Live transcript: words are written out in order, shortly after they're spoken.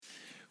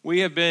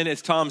We have been,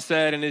 as Tom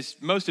said, and as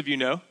most of you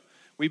know,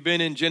 we've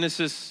been in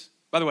Genesis.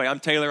 By the way,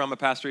 I'm Taylor. I'm a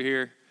pastor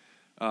here.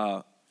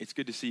 It's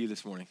good to see you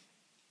this morning.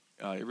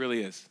 It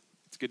really is.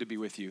 It's good to be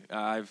with you.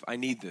 I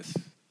need this.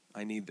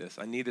 I need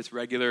this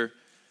regular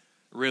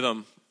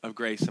rhythm of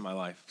grace in my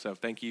life. So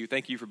thank you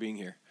for being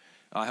here.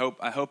 I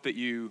hope that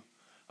you,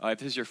 if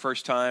this is your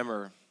first time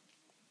or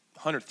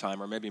 100th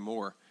time or maybe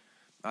more,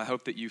 I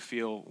hope that you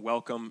feel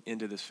welcome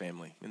into this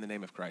family in the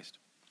name of Christ.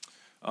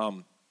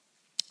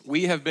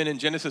 We have been in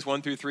Genesis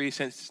 1 through 3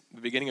 since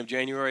the beginning of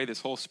January,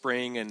 this whole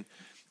spring, and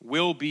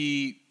we'll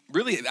be,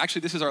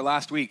 actually this is our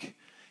last week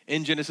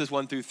in Genesis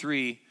 1 through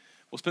 3.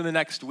 We'll spend the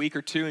next week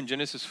or two in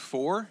Genesis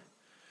 4,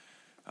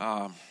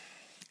 and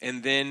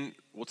then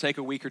we'll take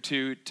a week or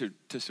two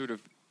to sort of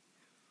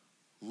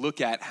look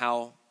at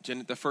how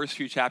the first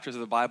few chapters of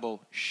the Bible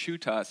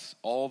shoot us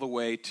all the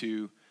way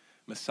to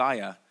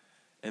Messiah,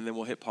 and then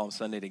we'll hit Palm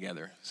Sunday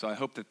together. So I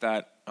hope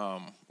that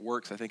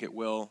works. I think it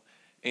will.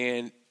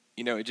 And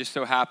you know, it just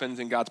so happens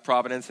in God's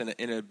providence and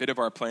in a bit of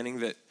our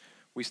planning that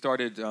we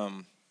started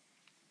the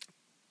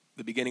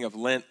beginning of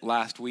Lent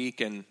last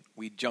week, and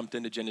we jumped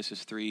into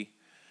Genesis 3.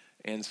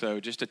 And so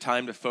just a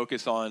time to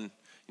focus on,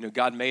 you know,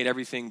 God made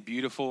everything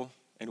beautiful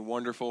and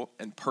wonderful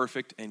and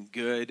perfect and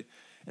good.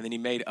 And then he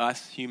made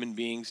us human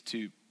beings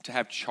to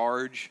have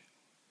charge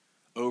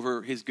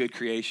over his good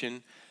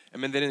creation.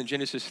 And then in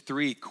Genesis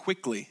 3,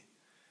 quickly,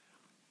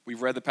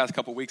 we've read the past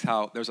couple of weeks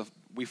how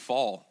we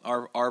fall.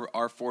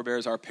 Our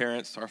forebears, our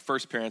parents, our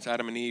first parents,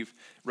 Adam and Eve,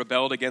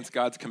 rebelled against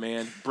God's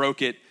command,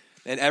 broke it,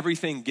 and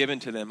everything given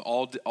to them,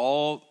 all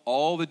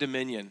the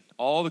dominion,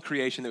 all the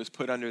creation that was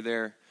put under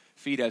their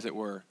feet, as it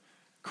were,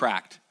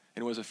 cracked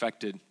and was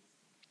affected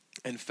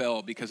and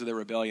fell because of their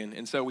rebellion.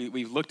 And so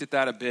we've looked at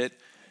that a bit.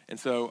 And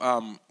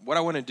so what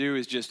I want to do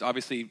is just,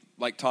 obviously,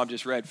 like Tom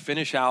just read,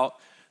 finish out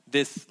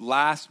this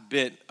last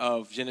bit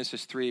of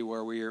Genesis 3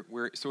 where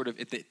we're sort of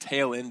at the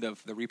tail end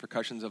of the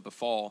repercussions of the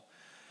fall,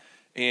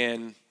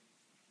 and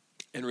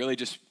really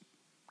just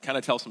kind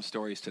of tell some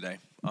stories today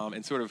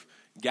and sort of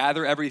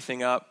gather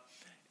everything up.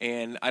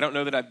 And I don't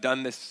know that I've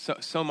done this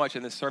so much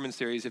in this sermon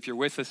series. If you're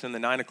with us in the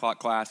 9 o'clock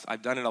class,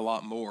 I've done it a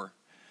lot more.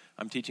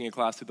 I'm teaching a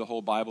class through the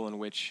whole Bible in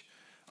which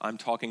I'm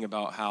talking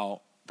about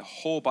how the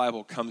whole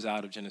Bible comes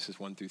out of Genesis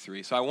 1 through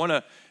 3. So I want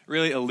to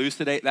really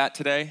elucidate that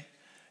today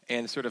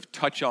and sort of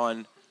touch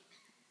on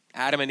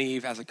Adam and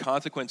Eve as a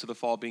consequence of the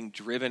fall being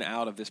driven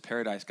out of this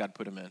paradise God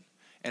put them in,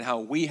 and how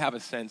we have a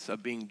sense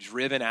of being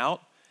driven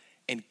out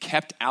and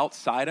kept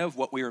outside of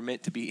what we were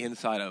meant to be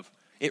inside of.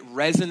 It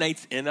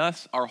resonates in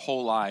us our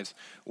whole lives.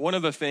 One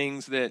of the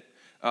things that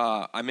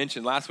I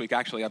mentioned last week,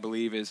 actually, I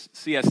believe, is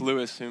C.S.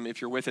 Lewis, whom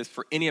if you're with us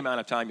for any amount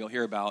of time, you'll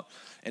hear about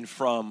and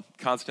from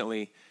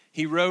constantly.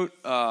 He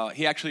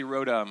actually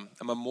wrote a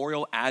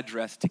memorial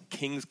address to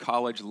King's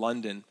College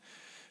London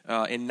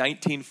in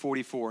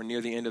 1944,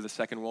 near the end of the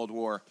Second World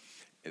War,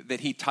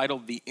 that he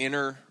titled The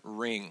Inner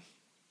Ring.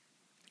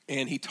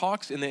 And he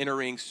talks in The Inner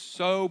Ring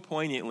so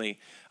poignantly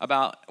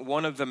about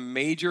one of the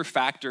major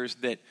factors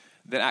that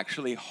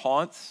actually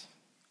haunts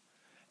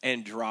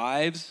and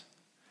drives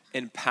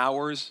and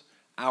powers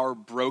our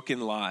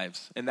broken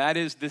lives. And that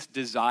is this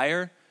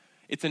desire.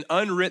 It's an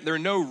unwritten, there are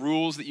no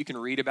rules that you can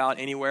read about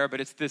anywhere,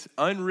 but it's this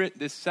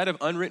set of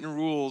unwritten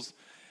rules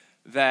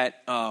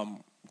that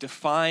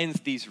defines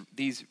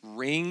these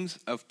rings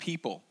of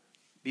people,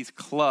 these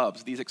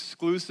clubs, these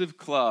exclusive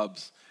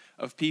clubs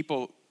of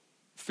people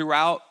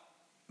throughout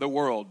the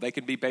world. They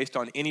can be based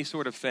on any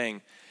sort of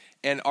thing.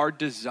 And our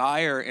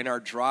desire and our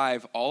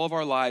drive all of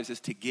our lives is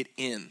to get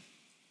in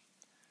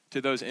to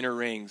those inner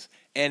rings.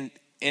 And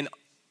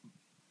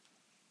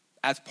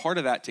as part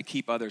of that, to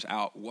keep others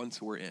out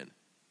once we're in.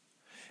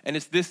 And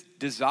it's this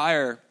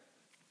desire,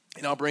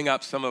 and I'll bring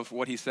up some of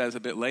what he says a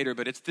bit later,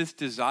 but it's this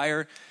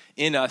desire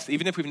in us,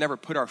 even if we've never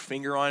put our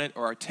finger on it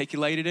or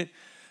articulated it,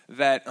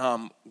 that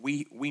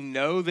we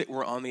know that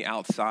we're on the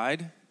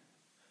outside,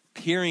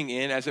 peering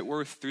in, as it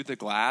were, through the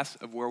glass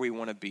of where we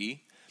want to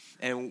be.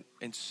 And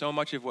so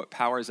much of what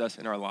powers us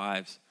in our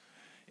lives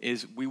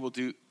is we will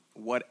do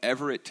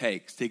whatever it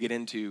takes to get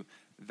into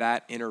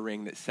that inner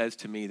ring that says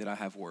to me that I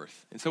have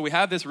worth. And so we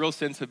have this real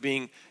sense of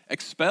being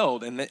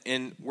expelled,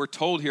 and we're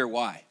told here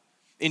why.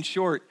 In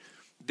short,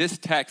 this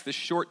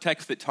short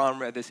text that Tom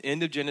read, this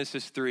end of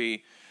Genesis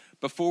 3,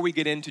 before we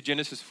get into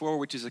Genesis 4,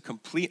 which is a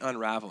complete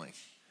unraveling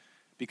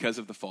because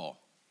of the fall,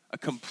 a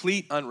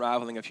complete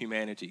unraveling of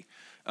humanity.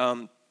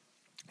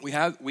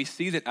 We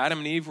see that Adam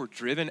and Eve were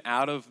driven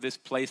out of this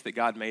place that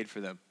God made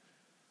for them,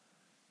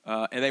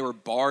 and they were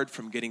barred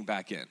from getting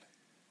back in.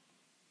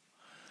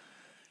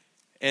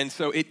 And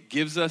so it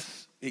gives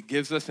us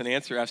an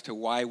answer as to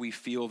why we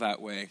feel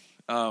that way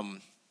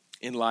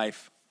in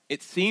life.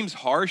 It seems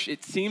harsh.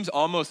 It seems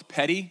almost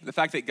petty. The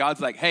fact that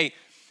God's like, hey,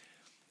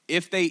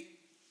 if they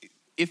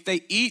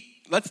eat,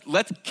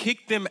 let's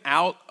kick them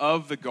out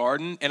of the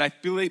garden. And I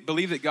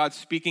believe that God's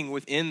speaking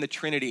within the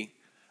Trinity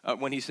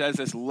when he says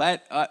this,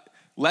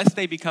 lest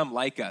they become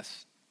like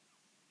us,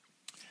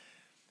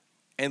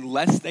 and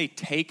lest they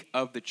take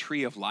of the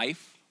tree of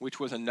life, which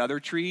was another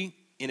tree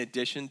in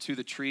addition to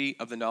the tree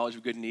of the knowledge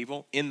of good and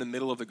evil in the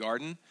middle of the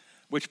garden,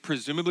 which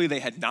presumably they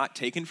had not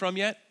taken from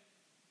yet.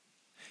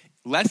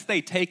 Lest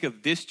they take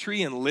of this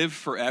tree and live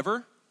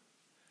forever,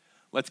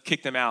 let's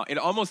kick them out. It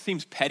almost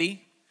seems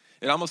petty.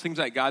 It almost seems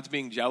like God's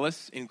being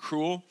jealous and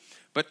cruel,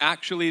 but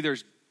actually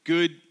there's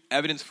good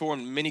evidence for,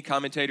 and many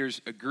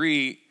commentators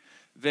agree,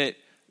 that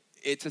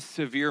it's a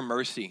severe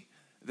mercy.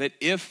 That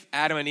if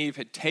Adam and Eve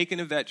had taken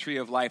of that tree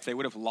of life, they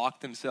would have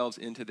locked themselves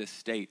into this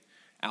state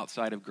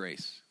outside of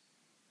grace,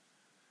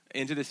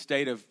 into this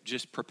state of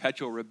just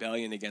perpetual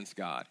rebellion against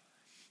God.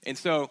 And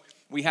so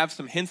we have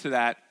some hints of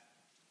that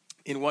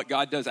in what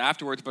God does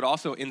afterwards, but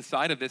also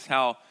inside of this,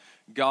 how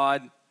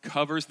God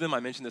covers them. I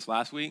mentioned this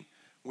last week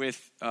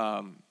with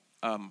the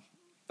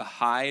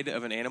hide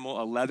of an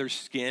animal, a leather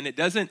skin. It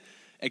doesn't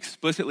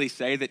explicitly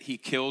say that he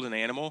killed an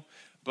animal,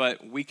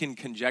 but we can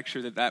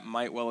conjecture that that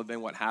might well have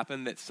been what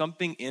happened, that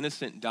something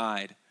innocent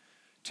died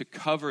to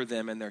cover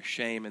them in their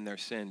shame and their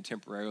sin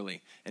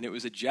temporarily. And it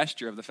was a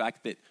gesture of the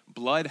fact that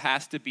blood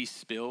has to be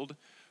spilled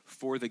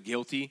for the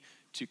guilty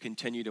to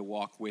continue to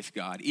walk with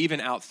God, even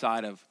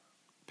outside of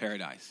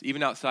paradise,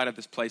 even outside of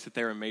this place that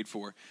they were made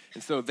for.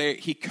 And so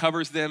he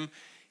covers them.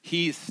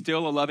 He's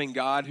still a loving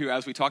God who,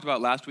 as we talked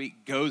about last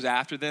week, goes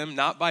after them,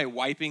 not by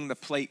wiping the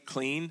plate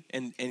clean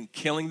and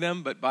killing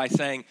them, but by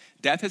saying,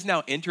 death has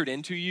now entered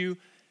into you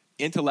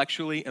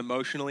intellectually,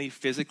 emotionally,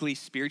 physically,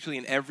 spiritually,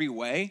 in every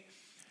way.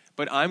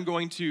 But I'm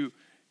going to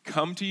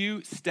come to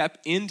you, step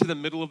into the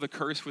middle of the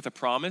curse with a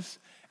promise,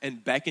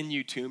 and beckon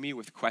you to me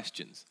with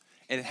questions.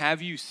 And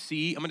have you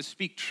see, I'm going to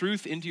speak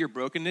truth into your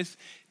brokenness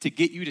to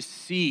get you to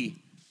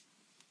see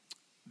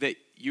that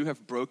you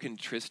have broken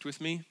tryst with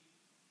me,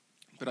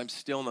 but I'm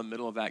still in the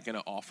middle of that going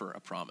to offer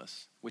a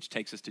promise, which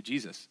takes us to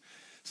Jesus.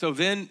 So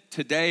then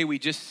today we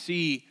just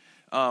see,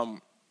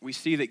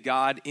 that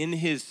God in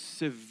his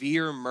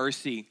severe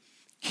mercy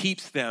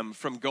keeps them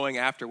from going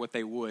after what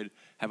they would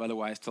have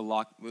otherwise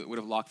would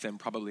have locked them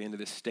probably into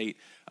this state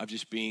of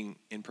just being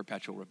in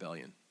perpetual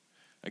rebellion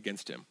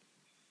against him.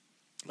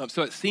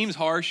 So it seems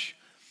harsh,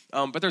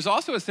 but there's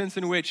also a sense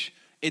in which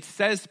it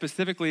says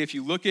specifically, if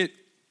you look at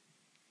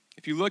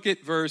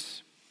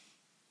verse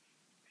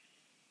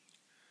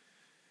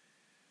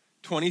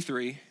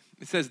 23,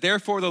 it says,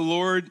 therefore the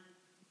Lord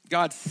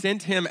God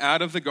sent him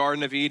out of the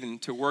Garden of Eden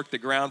to work the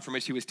ground from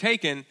which he was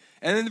taken.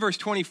 And then in verse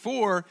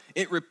 24,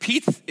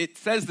 it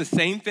says the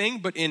same thing,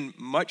 but in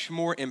much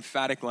more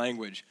emphatic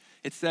language.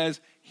 It says,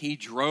 he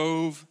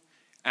drove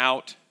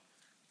out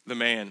the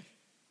man.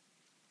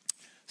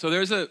 So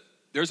there's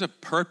a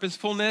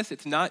purposefulness.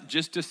 It's not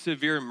just a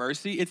severe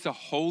mercy. It's a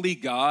holy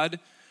God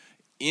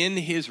in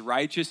his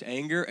righteous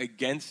anger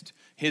against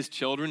his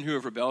children who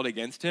have rebelled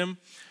against him,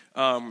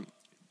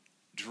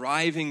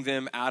 driving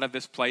them out of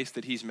this place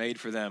that he's made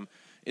for them.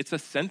 It's a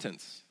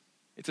sentence.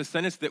 It's a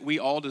sentence that we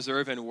all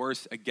deserve and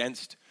worse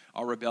against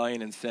our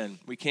rebellion and sin.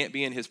 We can't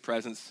be in his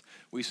presence.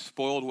 We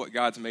spoiled what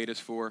God's made us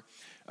for.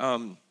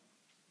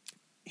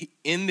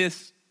 In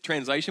this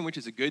translation, which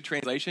is a good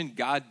translation,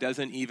 God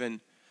doesn't even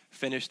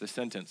finish the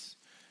sentence.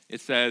 It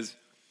says,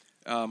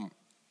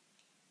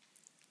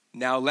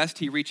 now lest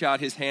he reach out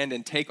his hand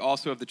and take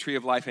also of the tree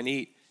of life and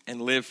eat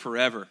and live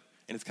forever.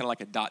 And it's kind of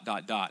like a ...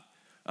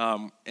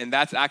 And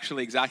that's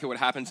actually exactly what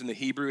happens in the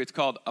Hebrew. It's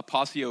called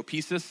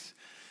aposiopesis,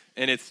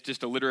 and it's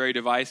just a literary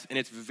device. And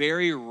it's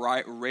very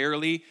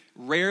rarely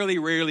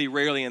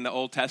in the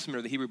Old Testament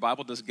or the Hebrew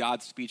Bible does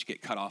God's speech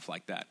get cut off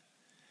like that.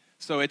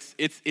 So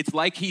it's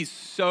like he's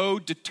so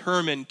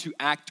determined to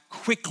act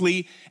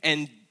quickly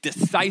and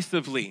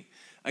decisively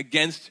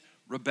against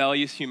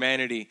rebellious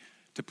humanity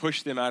to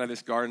push them out of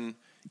this garden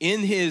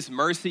in his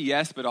mercy,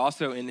 yes, but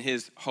also in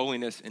his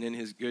holiness and in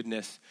his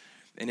goodness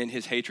and in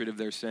his hatred of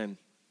their sin.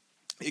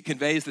 It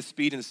conveys the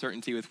speed and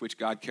certainty with which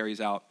God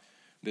carries out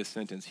this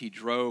sentence. He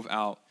drove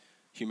out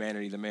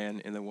humanity, the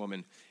man and the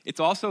woman. It's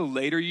also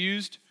later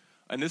used,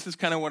 and this is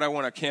kind of what I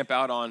want to camp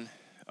out on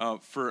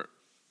for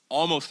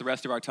almost the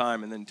rest of our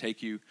time and then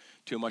take you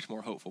to a much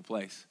more hopeful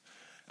place.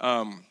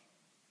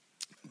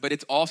 But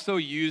it's also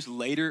used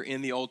later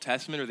in the Old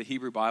Testament or the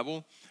Hebrew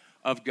Bible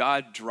of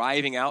God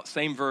driving out,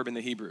 same verb in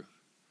the Hebrew.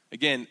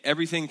 Again,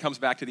 everything comes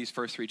back to these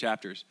first three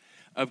chapters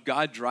of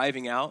God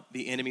driving out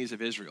the enemies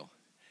of Israel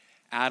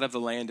out of the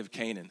land of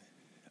Canaan.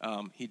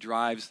 He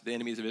drives the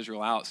enemies of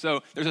Israel out.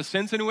 So there's a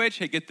sense in which,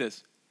 hey, get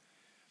this,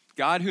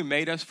 God who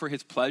made us for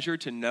his pleasure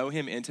to know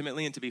him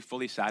intimately and to be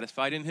fully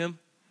satisfied in him,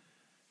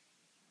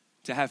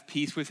 to have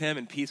peace with him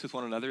and peace with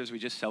one another as we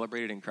just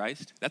celebrated in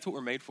Christ, that's what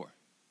we're made for.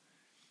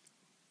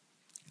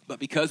 But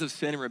because of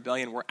sin and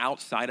rebellion, we're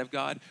outside of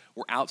God.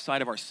 We're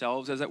outside of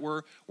ourselves, as it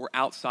were. We're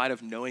outside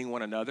of knowing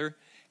one another.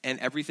 And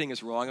everything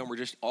is wrong, and we're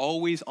just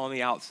always on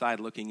the outside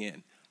looking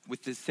in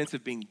with this sense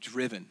of being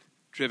driven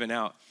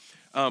out.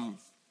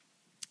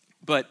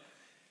 But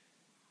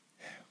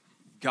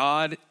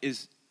God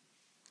is,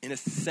 in a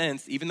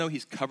sense, even though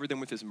he's covered them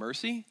with his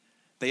mercy,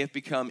 they have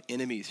become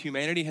enemies.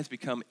 Humanity has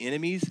become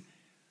enemies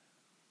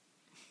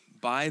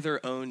by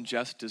their own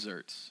just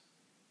deserts.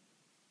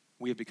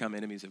 We have become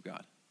enemies of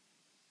God.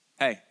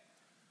 Hey,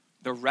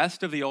 The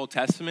rest of the Old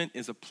Testament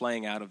is a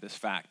playing out of this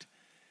fact.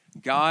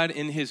 God,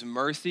 in his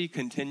mercy,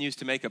 continues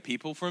to make a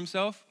people for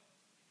himself,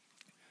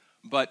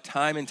 but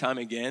time and time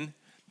again,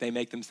 they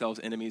make themselves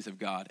enemies of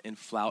God and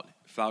flout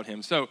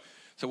him. So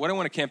what I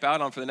want to camp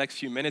out on for the next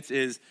few minutes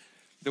is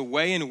the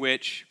way in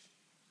which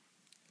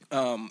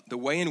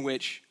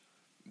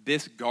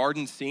this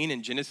garden scene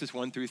in Genesis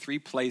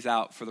 1-3 plays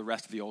out for the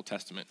rest of the Old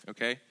Testament,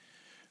 okay?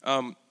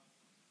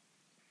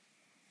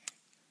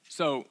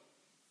 So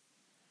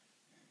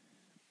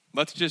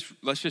let's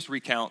just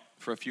recount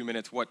for a few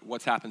minutes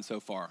what's happened so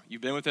far.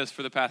 You've been with us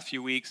for the past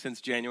few weeks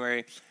since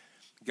January.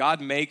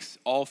 God makes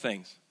all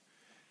things.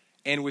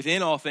 And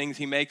within all things,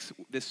 he makes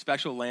this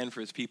special land for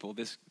his people,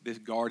 this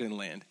garden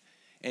land.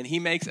 And he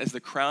makes as the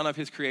crown of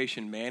his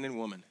creation man and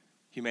woman,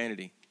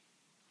 humanity.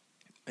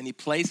 And he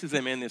places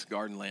them in this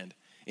garden land.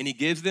 And he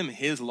gives them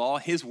his law,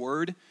 his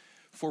word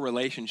for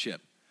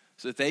relationship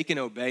so that they can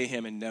obey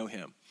him and know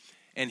him.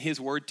 And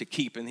his word to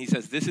keep. And he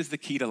says, this is the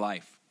key to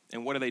life.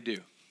 And what do?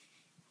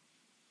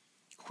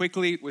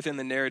 Quickly within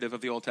the narrative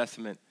of the Old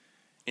Testament,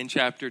 in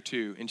chapter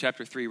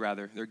 3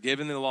 rather, they're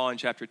given the law in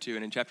chapter 2,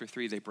 and in chapter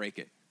 3 they break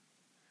it.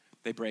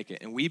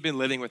 And we've been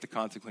living with the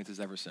consequences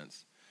ever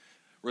since.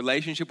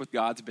 Relationship with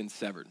God's been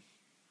severed.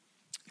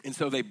 And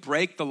so they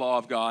break the law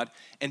of God,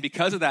 and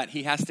because of that,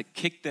 he has to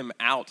kick them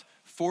out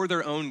for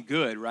their own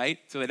good, right?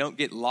 So they don't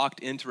get locked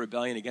into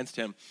rebellion against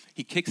him.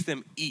 He kicks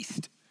them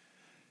east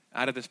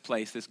out of this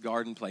place, this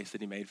garden place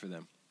that he made for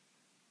them.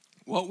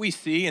 What we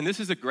see, and this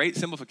is a great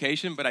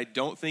simplification, but I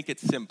don't think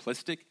it's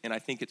simplistic, and I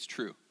think it's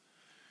true.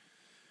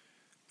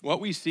 What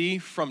we see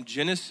from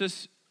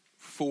Genesis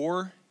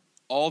 4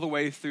 all the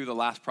way through the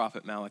last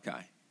prophet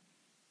Malachi,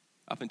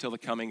 up until the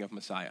coming of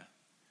Messiah,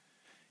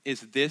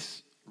 is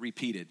this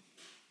repeated.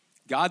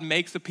 God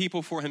makes a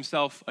people for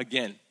himself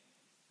again.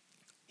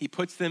 He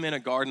puts them in a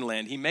garden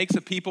land. He makes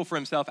a people for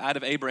himself out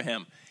of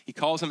Abraham. He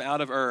calls him out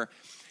of Ur.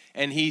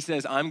 And he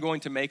says, I'm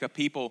going to make a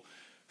people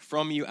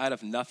from you out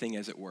of nothing,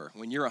 as it were.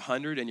 When you're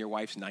 100 and your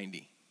wife's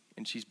 90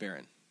 and she's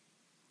barren.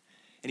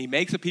 And he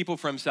makes a people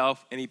for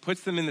himself and he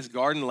puts them in this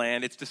garden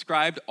land. It's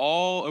described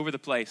all over the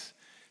place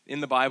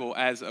in the Bible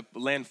as a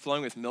land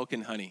flowing with milk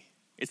and honey.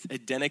 It's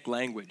Edenic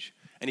language.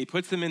 And he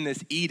puts them in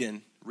this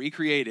Eden,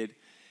 recreated,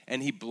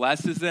 and he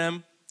blesses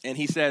them. And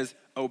he says,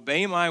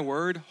 obey my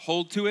word,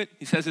 hold to it.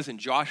 He says this in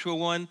Joshua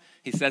 1.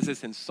 He says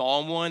this in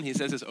Psalm 1. He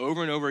says this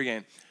over and over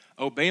again.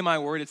 Obey my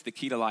word, it's the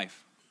key to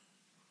life.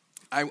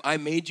 I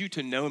made you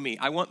to know me.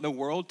 I want the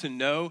world to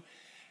know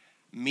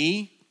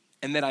me,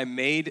 and that I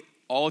made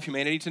all of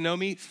humanity to know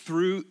me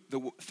through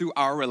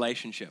our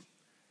relationship.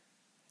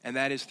 And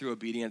that is through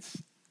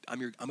obedience.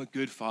 I'm a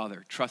good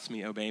father. Trust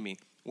me, obey me.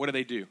 What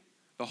do?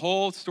 The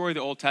whole story of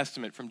the Old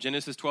Testament from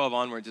Genesis 12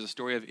 onwards is a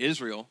story of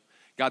Israel,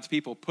 God's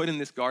people put in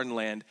this garden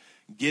land,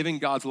 giving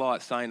God's law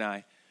at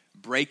Sinai,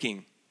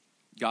 breaking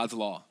God's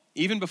law.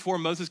 Even before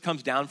Moses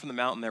comes down from the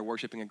mountain, they're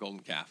worshiping a golden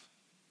calf.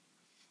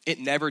 It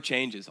never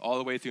changes all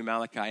the way through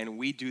Malachi, and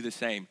we do the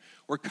same.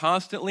 We're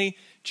constantly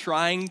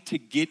trying to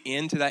get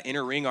into that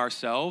inner ring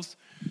ourselves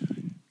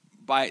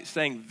by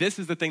saying, this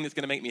is the thing that's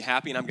going to make me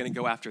happy, and I'm going to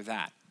go after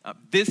that.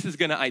 This is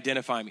going to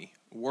identify me.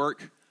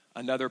 Work,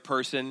 another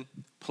person,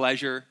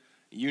 pleasure,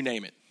 you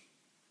name it.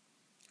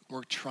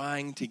 We're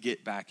trying to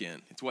get back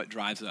in. It's what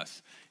drives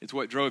us. It's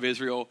what drove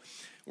Israel.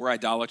 We're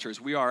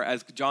idolaters. We are,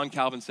 as John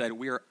Calvin said,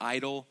 we are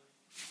idol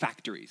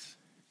factories.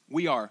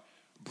 We are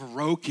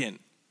broken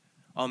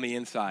on the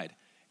inside,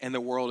 and the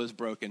world is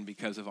broken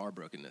because of our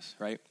brokenness,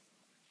 right?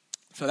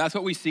 So that's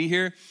what we see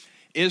here.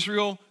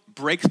 Israel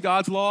breaks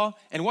God's law,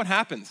 and what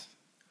happens?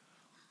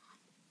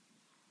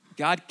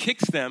 God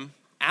kicks them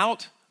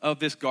out of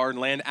this garden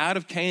land, out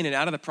of Canaan,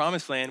 out of the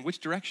promised land. Which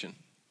direction?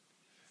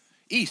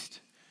 East.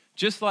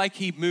 Just like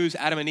he moves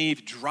Adam and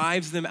Eve,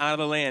 drives them out of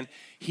the land,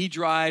 he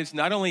drives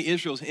not only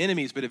Israel's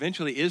enemies, but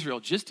eventually Israel,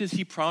 just as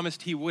he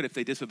promised he would if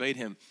they disobeyed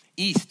him,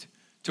 east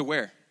to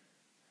where?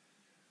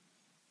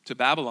 To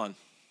Babylon,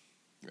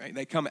 right?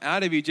 They come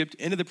out of Egypt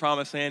into the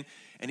promised land,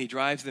 and he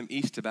drives them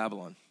east to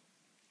Babylon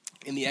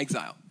in the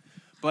exile.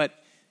 But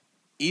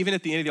even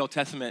at the end of the Old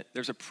Testament,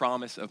 there's a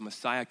promise of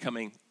Messiah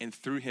coming, and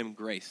through him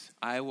grace.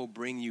 I will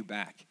bring you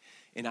back,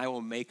 and I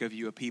will make of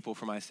you a people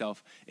for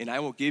myself, and I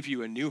will give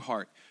you a new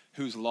heart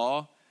whose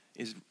law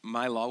is,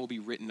 my law will be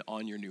written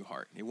on your new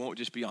heart. It won't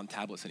just be on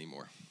tablets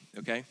anymore,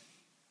 okay?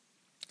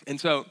 And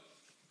so,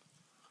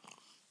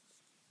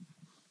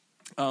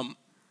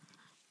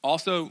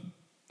 also,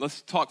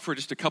 let's talk for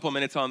just a couple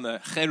minutes on the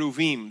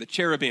cheruvim, the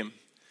cherubim.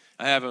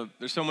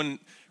 There's someone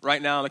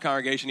right now in the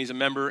congregation, he's a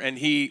member, and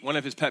one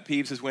of his pet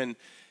peeves is when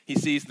he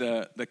sees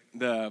the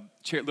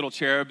little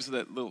cherubs,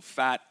 the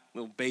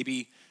little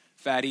baby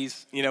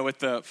fatties, with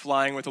the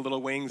flying with the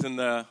little wings and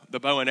the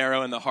bow and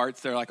arrow and the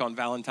hearts. They're like on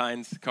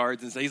Valentine's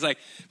cards. And so he's like,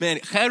 man,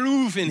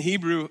 cheruv in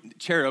Hebrew,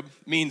 cherub,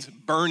 means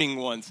burning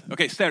ones.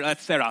 Okay,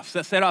 that's seraph.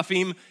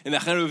 Seraphim and the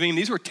cheruvim,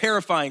 these were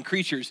terrifying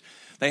creatures.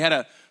 They had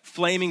a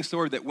flaming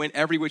sword that went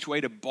every which way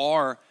to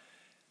bar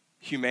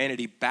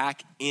humanity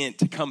back in,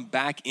 to come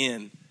back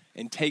in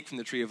and take from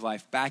the tree of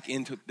life back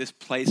into this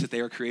place that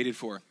they were created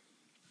for.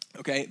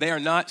 Okay, they are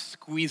not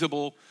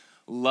squeezable,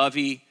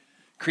 lovey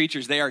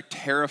creatures. They are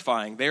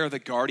terrifying. They are the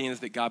guardians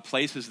that God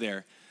places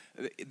there.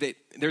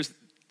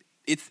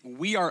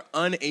 We are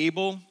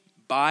unable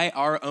by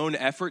our own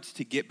efforts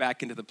to get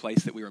back into the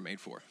place that we were made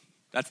for.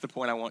 That's the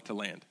point I want to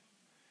land.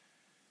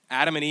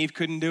 Adam and Eve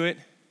couldn't do it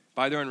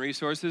by their own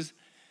resources.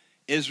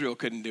 Israel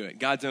couldn't do it,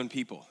 God's own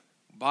people.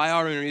 By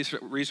our own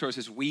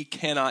resources, we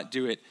cannot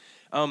do it.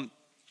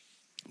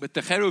 But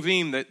the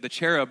cheruvim, the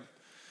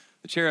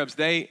cherubs,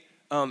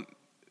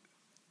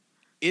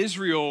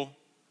 Israel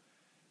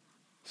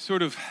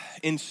sort of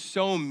in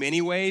so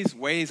many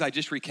ways I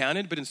just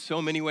recounted, but in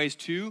so many ways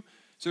too,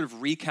 sort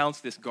of recounts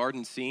this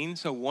garden scene.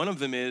 So one of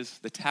them is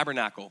the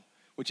tabernacle,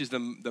 which is the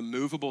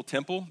movable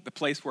temple, the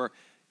place where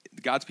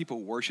God's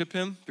people worship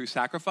him through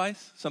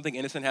sacrifice. Something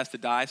innocent has to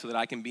die so that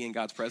I can be in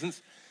God's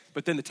presence.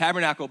 But then the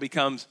tabernacle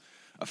becomes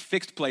a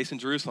fixed place in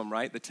Jerusalem,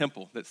 right? The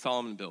temple that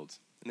Solomon builds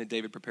and that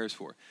David prepares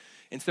for.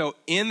 And so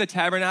in the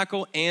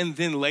tabernacle and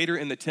then later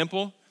in the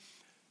temple,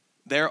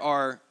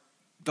 the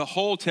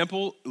whole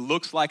temple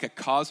looks like a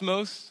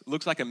cosmos,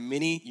 looks like a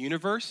mini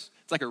universe.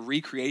 It's like a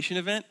recreation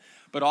event.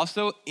 But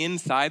also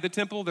inside the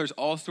temple, there's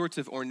all sorts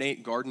of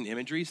ornate garden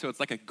imagery. So it's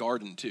like a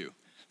garden too.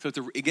 So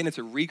it's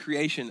a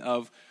recreation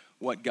of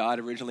what God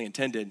originally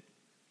intended.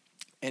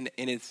 And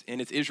it's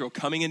Israel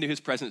coming into his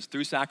presence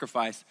through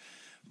sacrifice.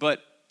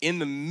 But in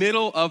the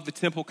middle of the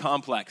temple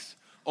complex,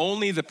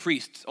 only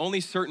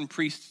certain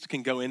priests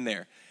can go in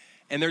there.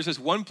 And there's this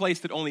one place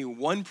that only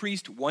one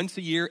priest once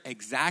a year,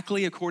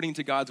 exactly according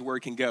to God's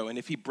word, can go. And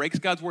if he breaks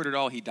God's word at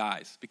all, he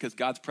dies. Because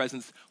God's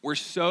presence, we're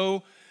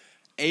so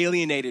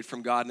alienated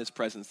from God and his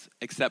presence,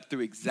 except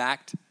through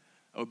exact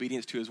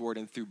obedience to his word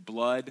and through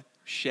blood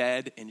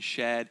shed and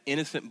shed,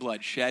 innocent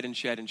blood shed and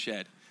shed and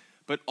shed.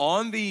 But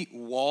on the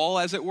wall,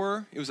 as it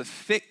were, it was a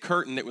thick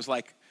curtain that was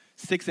like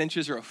 6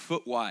 inches or a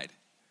foot wide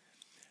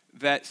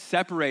that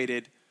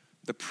separated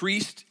the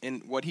priest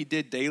and what he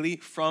did daily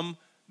from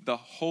the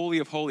Holy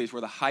of Holies,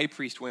 where the high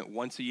priest went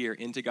once a year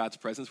into God's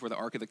presence, where the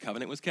Ark of the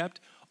Covenant was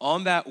kept.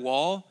 On that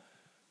wall,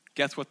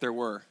 guess what there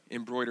were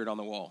embroidered on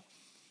the wall?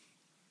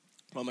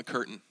 On the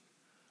curtain.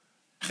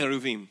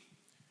 Cheruvim.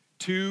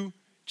 2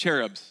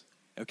 cherubs,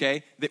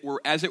 okay, that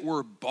were, as it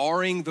were,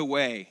 barring the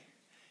way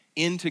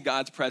into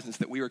God's presence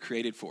that we were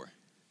created for,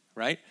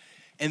 right?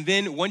 And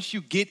then once you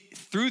get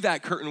through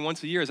that curtain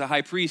once a year as a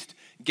high priest,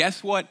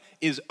 guess what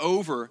is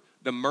over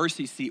the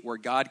mercy seat where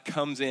God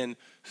comes in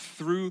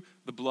through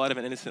the blood of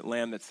an innocent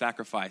lamb that's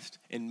sacrificed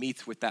and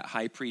meets with that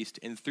high priest,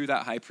 and through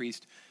that high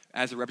priest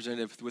as a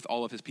representative with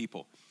all of his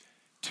people.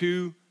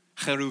 2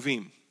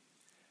 cheruvim,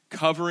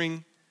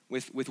 covering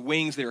with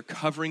wings that are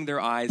covering their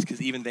eyes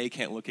because even they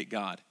can't look at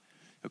God.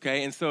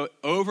 Okay, and so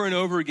over and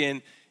over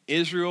again,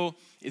 Israel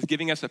is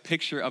giving us a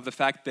picture of the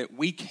fact that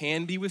we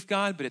can be with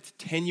God, but it's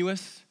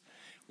tenuous.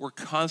 We're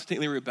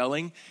constantly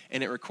rebelling,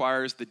 and it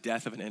requires the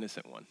death of an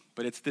innocent one.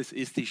 But it's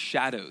these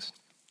shadows.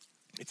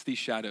 It's these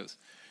shadows.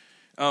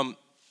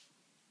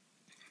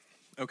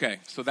 Okay,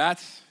 so that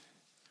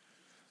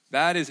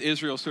is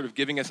Israel sort of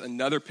giving us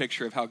another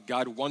picture of how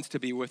God wants to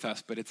be with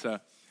us, but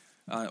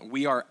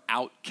we are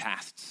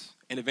outcasts.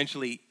 And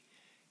eventually,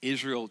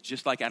 Israel,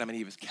 just like Adam and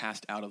Eve, is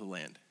cast out of the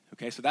land.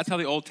 Okay, so that's how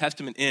the Old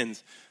Testament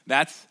ends.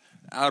 That's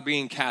our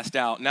being cast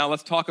out. Now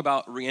let's talk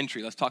about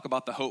reentry. Let's talk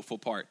about the hopeful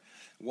part.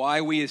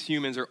 Why we as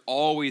humans are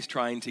always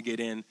trying to get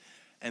in,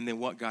 and then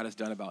what God has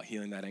done about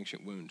healing that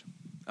ancient wound.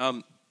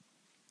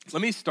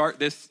 Let me start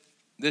this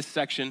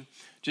section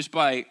just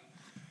by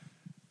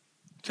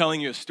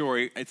telling you a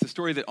story. It's a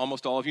story that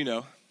almost all of you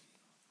know.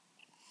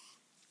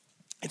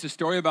 It's a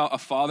story about a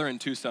father and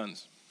 2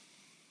 sons.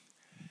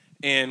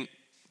 And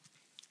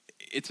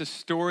it's a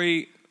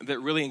story that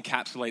really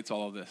encapsulates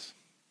all of this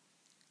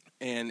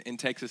and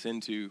takes us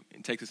into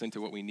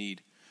what we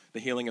need, the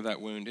healing of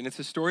that wound. And it's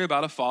a story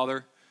about a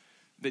father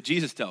that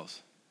Jesus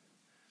tells.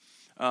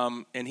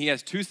 And he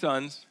has 2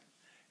 sons,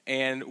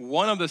 and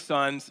one of the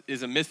sons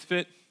is a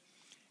misfit,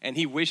 and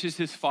he wishes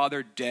his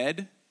father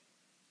dead.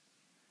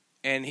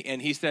 And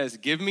he says,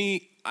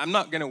 I'm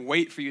not going to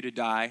wait for you to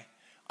die.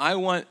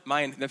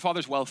 The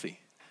father's wealthy.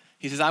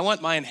 He says, I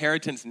want my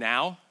inheritance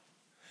now.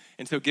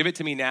 And so give it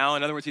to me now.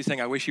 In other words, he's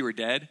saying, I wish you were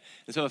dead.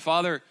 And so the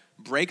father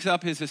breaks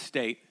up his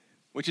estate,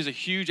 which is a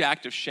huge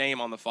act of shame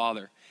on the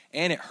father.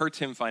 And it hurts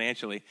him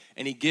financially.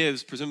 And he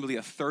gives presumably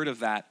a third of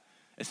that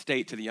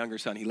estate to the younger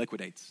son. He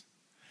liquidates.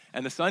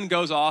 And the son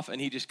goes off and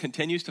he just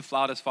continues to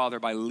flout his father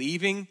by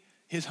leaving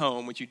his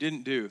home, which you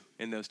didn't do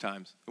in those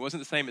times. It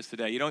wasn't the same as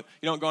today. You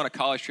don't go on a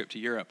college trip to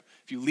Europe.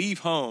 If you leave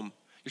home,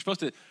 you're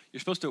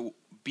supposed to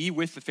be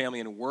with the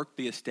family and work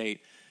the estate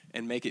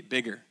and make it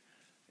bigger.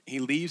 He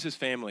leaves his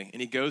family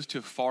and he goes to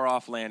a far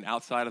off land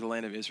outside of the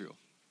land of Israel.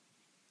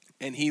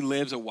 And he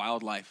lives a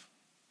wild life.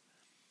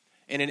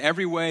 And in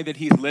every way that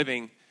he's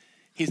living,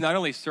 he's not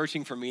only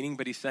searching for meaning,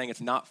 but he's saying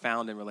it's not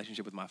found in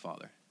relationship with my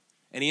father.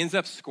 And he ends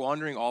up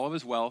squandering all of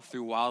his wealth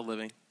through wild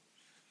living,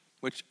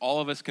 which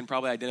all of us can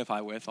probably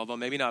identify with, although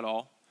maybe not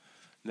all.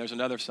 And there's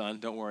another son,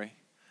 don't worry.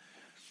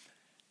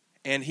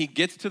 And he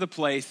gets to the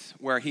place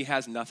where he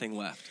has nothing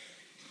left.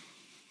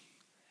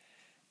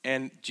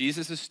 And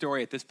Jesus'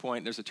 story at this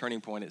point, there's a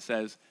turning point. It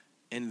says,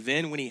 and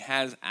then when he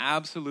has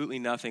absolutely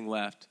nothing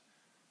left,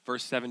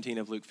 verse 17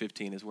 of Luke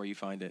 15 is where you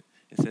find it.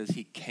 It says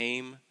he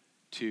came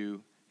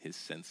to his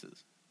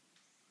senses.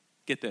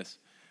 Get this.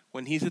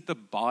 When he's at the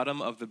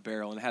bottom of the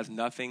barrel and has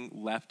nothing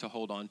left to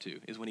hold on to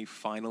is when he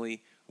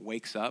finally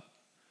wakes up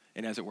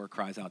and, as it were,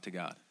 cries out to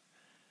God.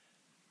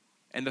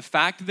 And the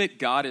fact that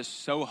God is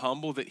so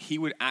humble that he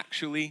would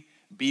actually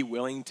be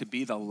willing to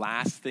be the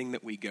last thing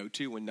that we go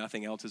to when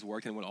nothing else has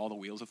worked and when all the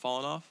wheels have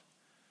fallen off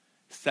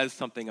says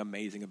something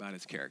amazing about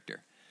his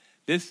character.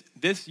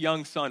 This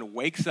young son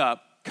wakes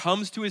up,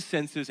 comes to his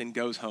senses, and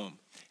goes home.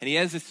 And he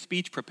has this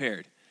speech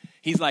prepared.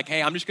 He's like,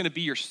 hey, I'm just going to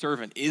be your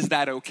servant. Is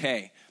that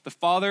okay? The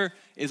father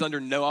is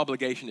under no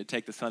obligation to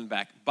take the son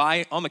back.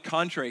 On the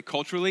contrary,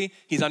 culturally,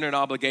 he's under an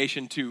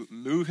obligation to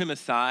move him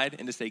aside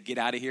and to say, get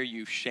out of here.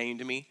 You've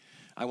shamed me.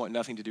 I want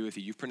nothing to do with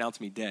you. You've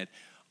pronounced me dead.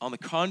 On the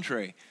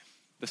contrary,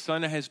 the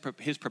son has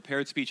his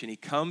prepared speech, and he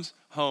comes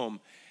home.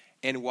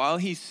 And while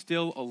he's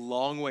still a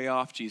long way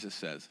off, Jesus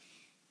says,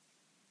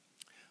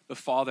 the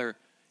father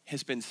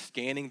has been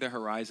scanning the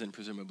horizon,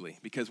 presumably,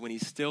 because when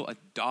he's still a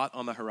dot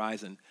on the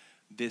horizon,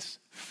 this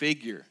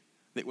figure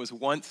that was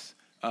once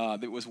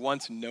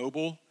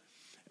noble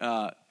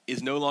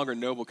is no longer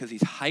noble because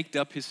he's hiked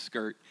up his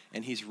skirt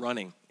and he's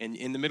running. And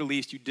in the Middle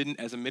East, you didn't,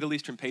 as a Middle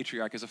Eastern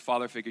patriarch, as a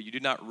father figure, you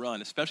did not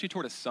run, especially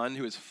toward a son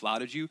who has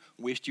flouted you,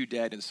 wished you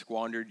dead, and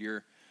squandered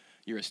your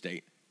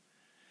estate.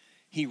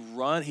 He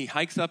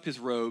hikes up his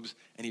robes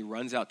and he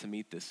runs out to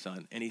meet this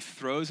son. And he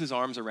throws his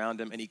arms around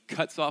him and he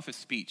cuts off his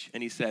speech.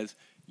 And he says,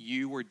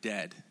 you were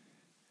dead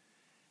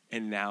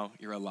and now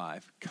you're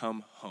alive.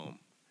 Come home.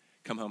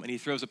 Come home. And he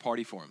throws a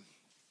party for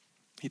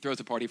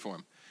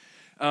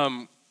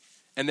him.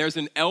 And there's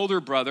an elder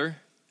brother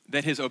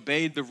that has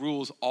obeyed the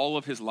rules all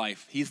of his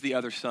life. He's the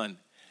other son.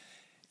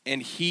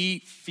 And he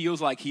feels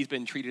like he's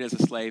been treated as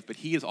a slave, but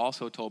he is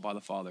also told by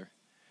the father,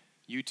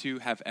 you two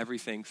have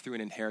everything through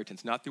an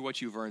inheritance, not through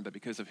what you've earned, but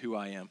because of who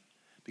I am,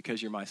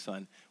 because you're my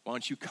son. Why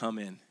don't you come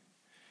in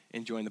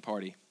and join the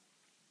party?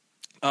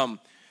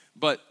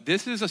 But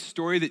this is a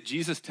story that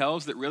Jesus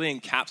tells that really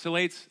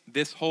encapsulates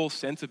this whole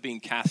sense of being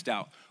cast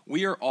out.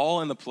 We are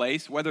all in the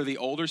place, whether the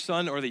older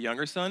son or the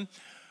younger son,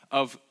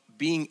 of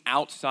being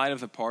outside of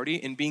the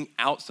party and being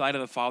outside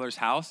of the Father's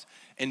house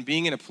and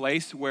being in a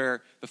place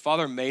where the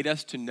Father made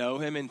us to know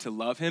him and to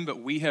love him,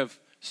 but we have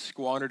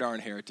squandered our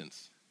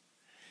inheritance.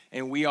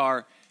 And we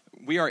are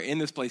in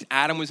this place.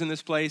 Adam was in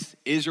this place.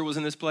 Israel was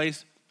in this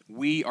place.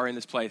 We are in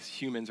this place.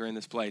 Humans are in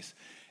this place.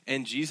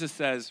 And Jesus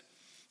says,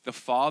 the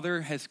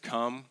Father has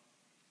come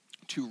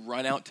to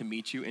run out to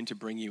meet you and to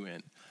bring you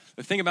in.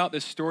 The thing about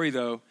this story,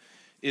 though,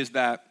 is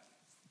that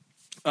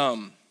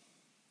and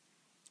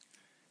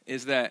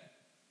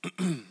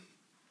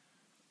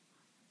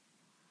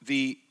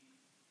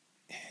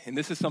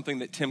this is something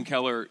that Tim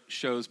Keller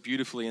shows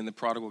beautifully in The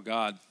Prodigal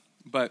God,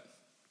 but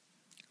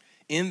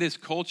in this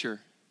culture,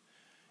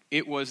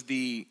 it was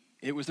the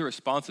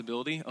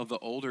responsibility of the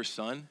older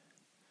son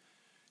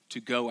to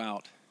go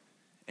out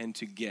and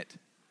to get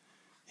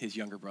his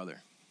younger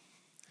brother.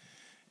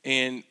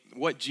 And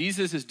what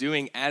Jesus is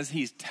doing as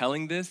he's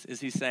telling this is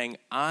he's saying,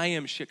 I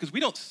am shit. Because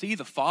we don't see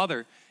the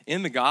Father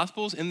in the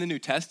Gospels, in the New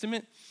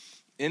Testament,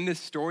 in this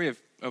story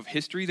of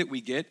history that we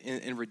get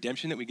and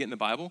redemption that we get in the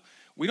Bible.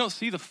 We don't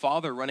see the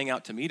Father running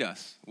out to meet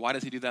us. Why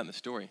does he do that in the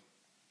story?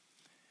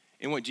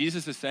 And what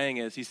Jesus is saying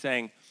is he's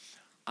saying,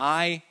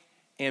 I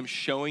am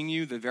showing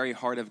you the very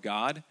heart of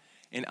God,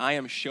 and I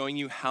am showing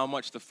you how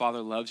much the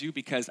Father loves you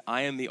because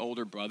I am the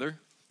older brother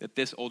that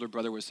this older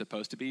brother was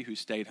supposed to be, who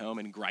stayed home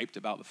and griped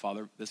about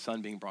the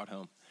son being brought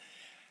home.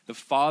 The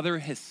Father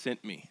has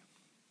sent me,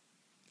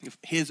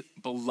 his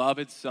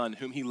beloved son,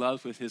 whom he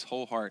loves with his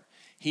whole heart.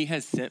 He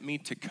has sent me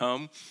to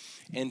come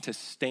and to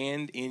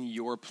stand in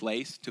your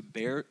place, to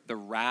bear the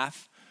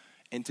wrath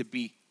and to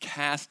be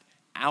cast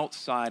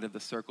outside of the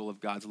circle of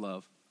God's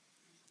love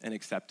and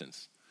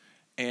acceptance.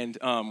 And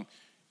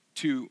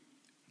to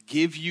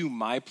give you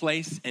my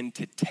place and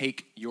to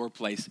take your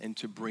place and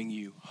to bring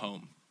you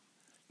home.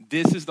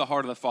 This is the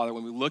heart of the Father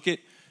when we look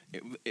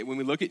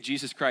at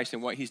Jesus Christ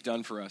and what he's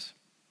done for us.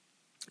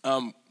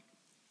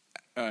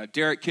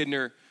 Derek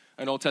Kidner,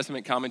 an Old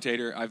Testament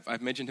commentator,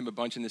 I've mentioned him a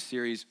bunch in this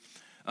series.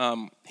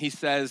 He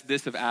says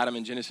this of Adam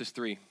in Genesis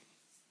 3.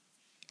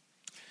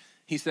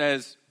 He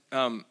says,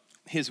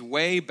 his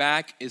way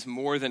back is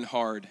more than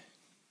hard.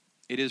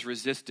 It is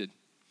resisted.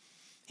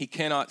 He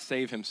cannot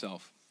save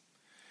himself.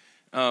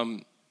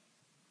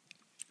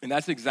 And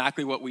that's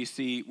exactly what we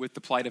see with the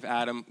plight of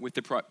Adam, with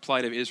the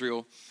plight of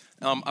Israel.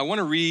 I want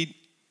to read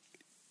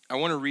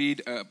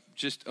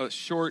just a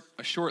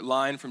short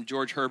line from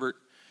George Herbert,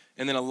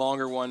 and then a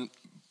longer one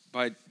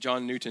by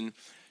John Newton.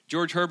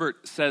 George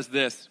Herbert says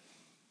this.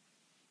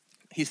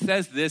 He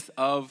says this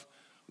of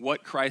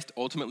what Christ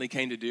ultimately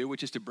came to do,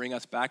 which is to bring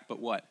us back, but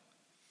what?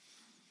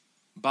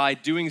 By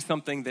doing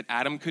something that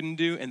Adam couldn't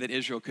do and that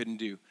Israel couldn't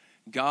do.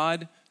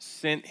 God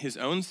sent his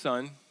own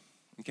son,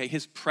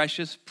 his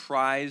precious,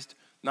 prized,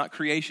 not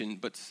creation,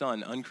 but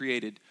son,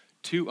 uncreated,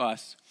 to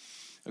us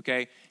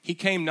okay? He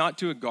came not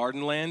to a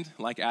garden land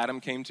like Adam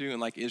came to and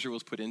like Israel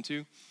was put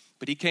into,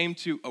 but he came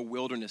to a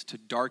wilderness, to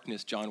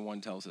darkness, John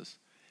 1 tells us.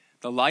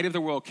 The light of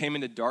the world came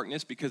into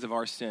darkness because of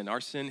our sin.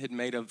 Our sin had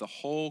made of the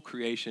whole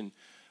creation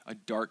a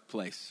dark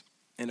place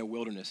and a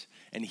wilderness.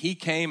 And he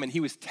came and he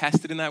was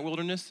tested in that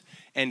wilderness,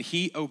 and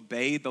he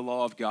obeyed the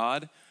law of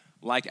God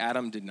like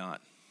Adam did not,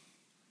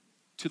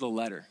 to the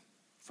letter,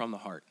 from the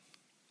heart,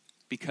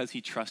 because he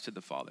trusted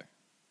the Father.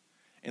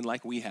 And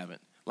like we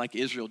haven't, like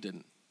Israel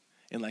didn't,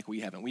 and like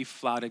we haven't. We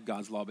flouted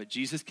God's law, but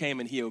Jesus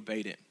came and he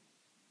obeyed it,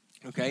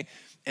 okay?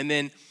 And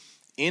then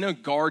in a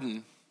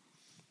garden,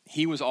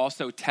 he was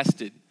also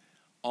tested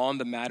on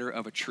the matter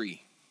of a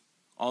tree,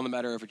 on the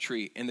matter of a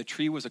tree. And the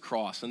tree was a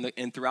cross.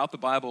 And throughout the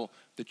Bible,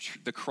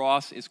 the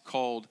cross is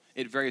called,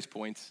 at various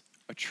points,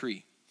 a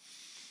tree.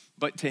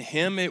 But to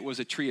him, it was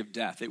a tree of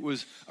death. It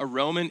was a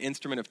Roman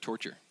instrument of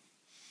torture.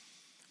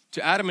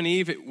 To Adam and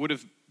Eve, it would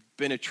have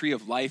been a tree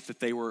of life that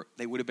they would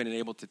have been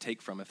able to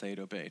take from if they had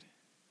obeyed.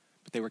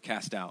 But they were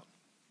cast out.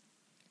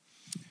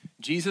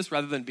 Jesus,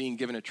 rather than being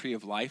given a tree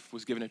of life,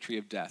 was given a tree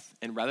of death.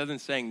 And rather than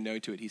saying no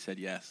to it, he said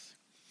yes.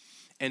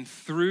 And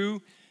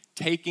through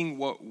taking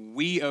what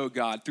we owe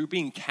God, through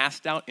being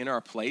cast out in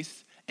our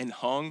place and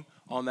hung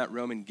on that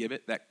Roman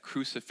gibbet, that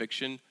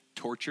crucifixion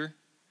torture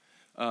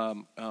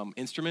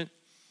instrument,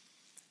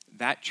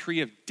 that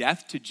tree of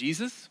death to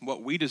Jesus,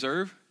 what we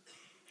deserve,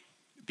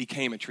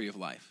 became a tree of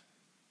life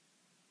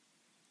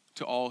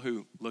to all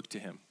who look to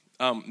him.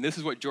 This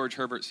is what George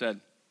Herbert said.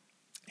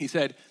 He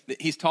said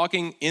that he's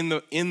talking in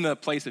the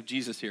place of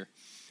Jesus here.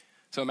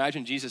 So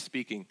imagine Jesus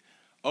speaking.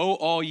 "O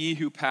all ye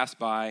who pass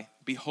by,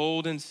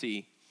 behold and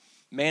see,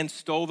 man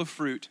stole the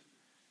fruit,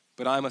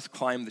 but I must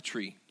climb the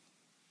tree.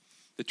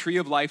 The tree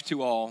of life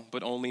to all,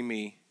 but only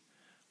me,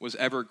 was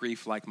ever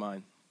grief like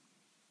mine."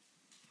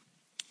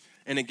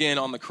 And again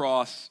on the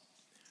cross,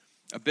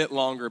 a bit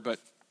longer, but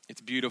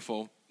it's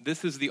beautiful.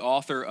 This is the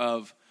author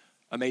of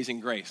Amazing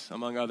Grace,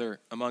 among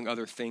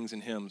other things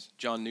and hymns,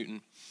 John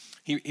Newton.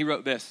 He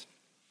wrote this: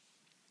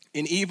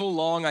 "In evil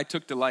long I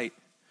took delight."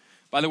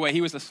 By the way,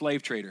 he was a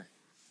slave trader.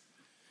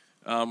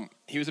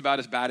 He was about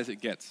as bad as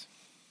it gets.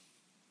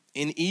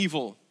 "In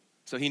evil,"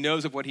 so he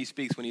knows of what he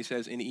speaks when he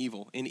says in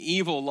evil. "In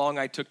evil long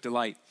I took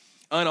delight,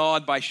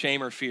 unawed by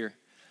shame or fear,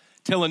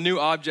 till a new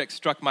object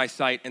struck my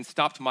sight and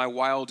stopped my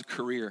wild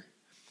career.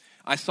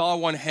 I saw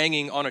one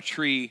hanging on a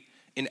tree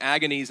in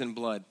agonies and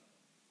blood,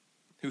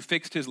 who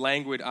fixed his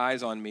languid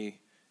eyes on me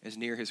as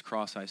near his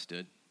cross I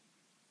stood.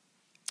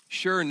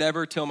 Sure,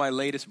 never till my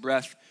latest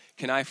breath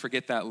can I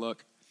forget that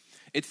look.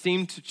 It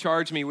seemed to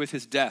charge me with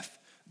his death,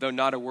 though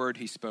not a word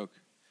he spoke.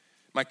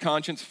 My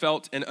conscience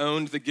felt and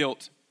owned the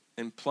guilt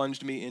and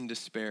plunged me in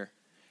despair.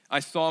 I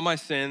saw my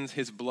sins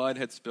his blood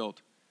had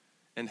spilt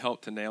and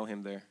helped to nail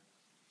him there.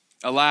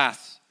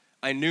 Alas,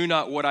 I knew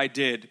not what I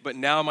did, but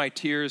now my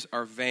tears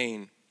are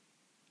vain.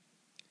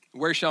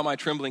 Where shall my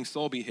trembling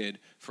soul be hid?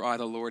 For I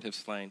the Lord have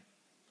slain.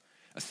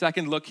 A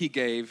second look he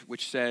gave,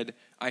 which said,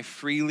 I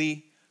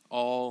freely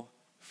all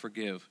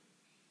forgive.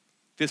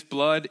 This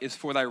blood is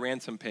for thy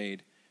ransom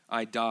paid.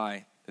 I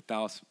die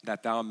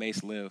that thou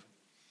mayst live.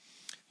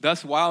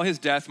 Thus, while his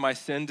death my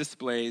sin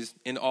displays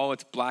in all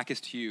its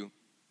blackest hue,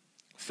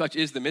 such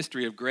is the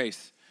mystery of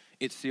grace,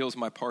 it seals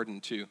my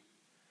pardon too.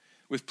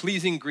 With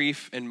pleasing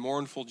grief and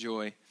mournful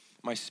joy,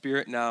 my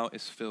spirit now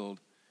is filled,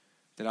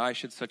 that I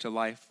should such a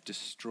life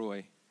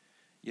destroy,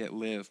 yet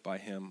live by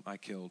him I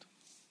killed.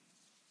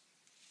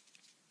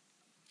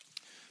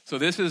 So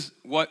this is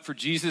what for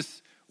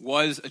Jesus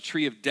was a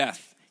tree of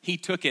death. He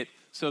took it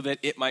so that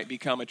it might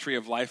become a tree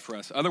of life for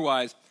us.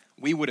 Otherwise,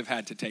 we would have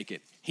had to take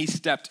it. He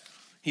stepped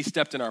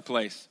in our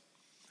place.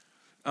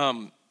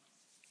 And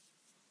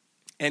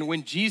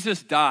when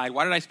Jesus died,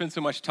 why did I spend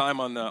so much time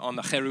on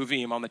the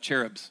cheruvim, on the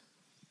cherubs?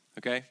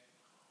 Okay?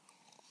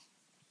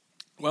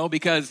 Well,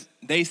 because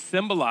they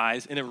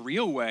symbolize in a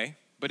real way,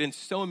 but in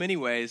so many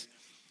ways,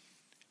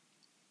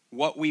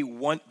 what we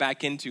want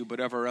back into, but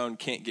of our own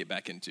can't get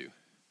back into.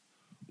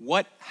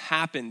 What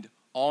happened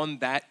on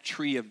that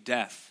tree of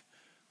death,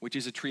 which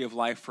is a tree of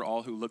life for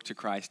all who look to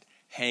Christ,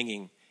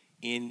 hanging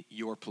in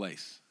your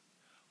place?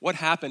 What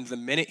happened the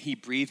minute he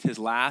breathed his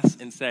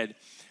last and said,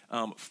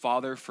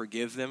 Father,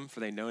 forgive them, for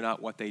they know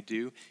not what they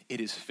do.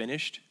 It is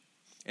finished.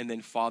 And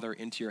then, Father,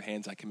 into your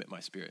hands I commit my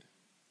spirit.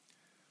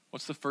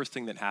 What's the first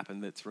thing that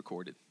happened that's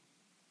recorded?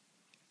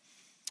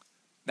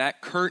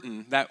 That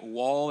curtain, that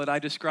wall that I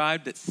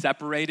described that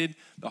separated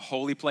the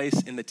holy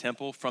place in the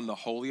temple from the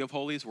Holy of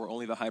Holies, where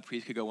only the high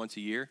priest could go once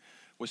a year,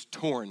 was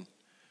torn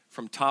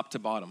from top to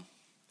bottom.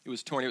 It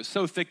was torn. It was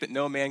so thick that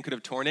no man could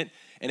have torn it,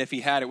 and if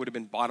he had, it would have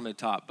been bottom to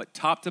top. But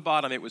top to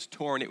bottom, it was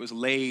torn. It was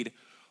laid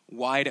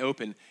wide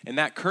open, and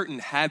that curtain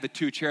had the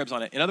two cherubs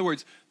on it. In other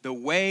words,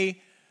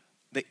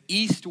 the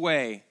east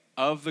way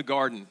of the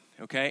garden,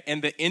 okay,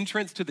 and the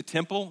entrance to the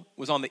temple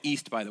was on the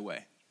east, by the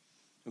way,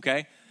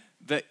 okay,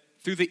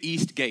 through the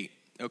east gate,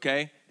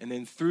 okay, and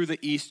then through the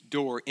east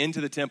door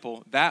into the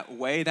temple. That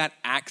way, that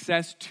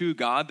access to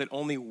God that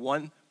only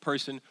one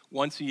person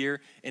once a year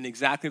in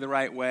exactly the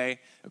right way,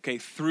 okay,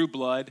 through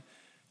blood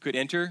could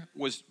enter,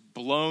 was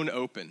blown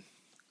open.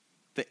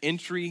 The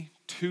entry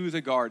to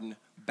the garden,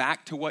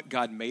 back to what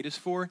God made us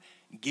for,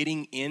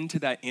 getting into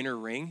that inner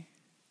ring,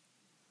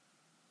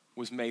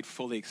 was made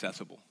fully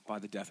accessible by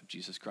the death of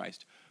Jesus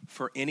Christ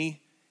for anyone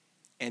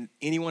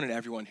and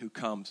everyone who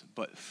comes,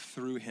 but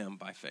through him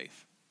by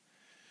faith.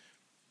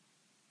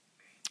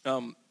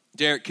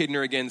 Derek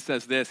Kidner again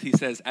says this. He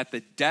says, at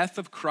the death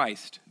of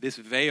Christ, this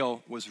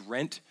veil was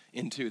rent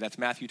in two. That's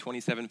Matthew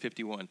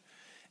 27:51.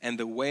 And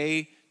the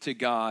way to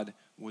God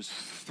was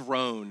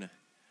thrown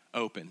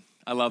open.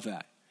 I love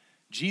that.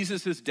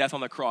 Jesus' death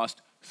on the cross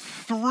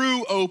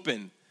threw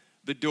open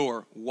the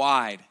door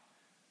wide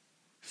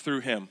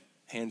through him,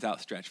 hands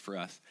outstretched for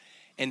us.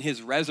 And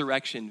his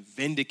resurrection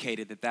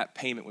vindicated that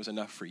payment was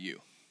enough for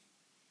you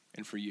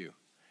and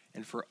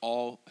for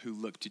all who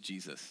look to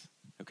Jesus,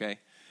 okay?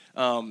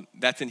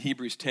 That's in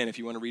Hebrews 10 if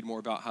you want to read more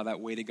about how that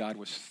way to God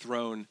was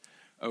thrown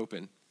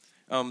open.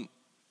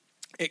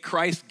 At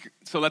Christ,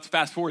 so let's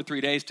fast forward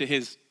 3 days to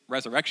his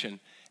resurrection.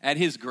 At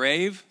his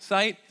grave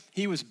site,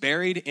 he was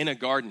buried in a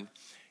garden,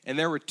 and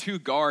there were 2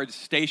 guards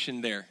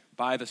stationed there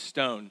by the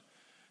stone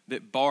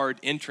that barred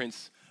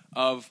entrance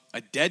of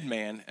a dead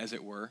man, as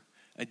it were,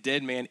 a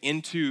dead man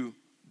into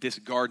this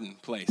garden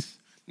place,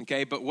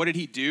 okay? But what did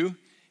he do?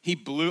 He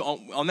blew,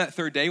 on that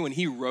 3rd day when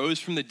he rose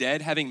from the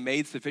dead, having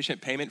made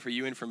sufficient payment for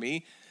you and for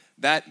me,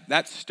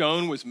 that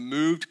stone was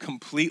moved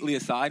completely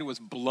aside, was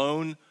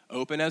blown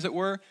open, as it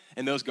were,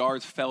 and those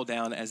guards fell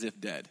down as if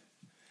dead.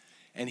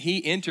 And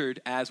he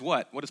entered as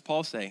what? What does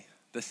Paul say?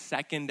 The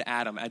second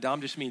Adam.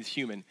 Adam just means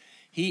human.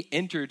 He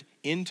entered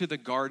into the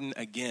garden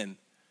again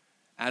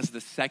as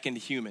the second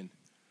human,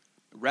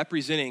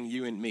 representing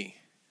you and me,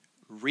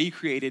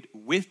 recreated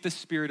with the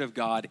Spirit of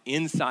God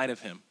inside of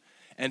him.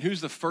 And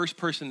who's the first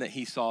person that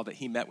he saw that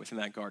he met with in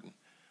that garden?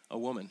 A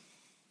woman.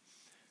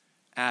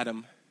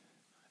 Adam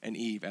and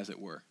Eve, as it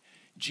were.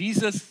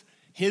 Jesus,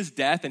 his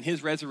death and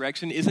his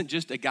resurrection isn't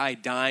just a guy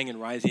dying and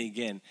rising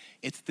again.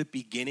 It's the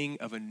beginning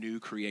of a new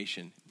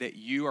creation that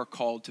you are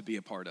called to be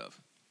a part of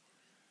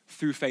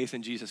through faith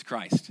in Jesus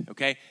Christ,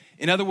 okay?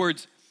 In other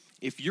words,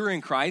 if you're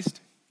in Christ,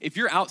 if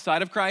you're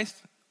outside of Christ,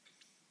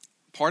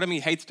 part of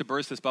me hates to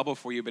burst this bubble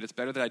for you, but it's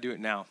better that I do it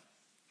now.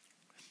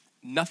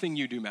 Nothing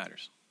you do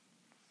matters.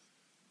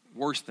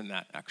 Worse than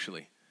that,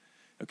 actually,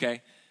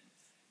 okay?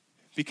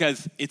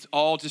 Because it's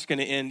all just going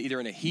to end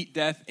either in a heat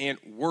death and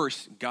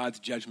worse, God's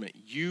judgment.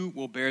 You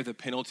will bear the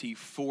penalty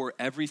for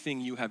everything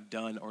you have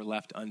done or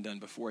left undone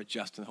before a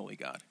just and holy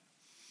God,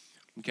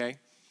 okay?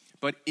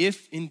 But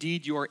if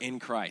indeed you are in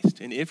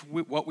Christ, and if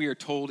what we are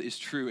told is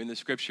true in the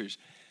scriptures,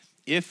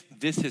 if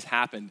this has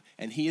happened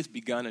and he has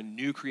begun a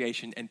new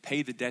creation and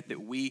paid the debt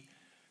that we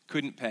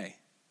couldn't pay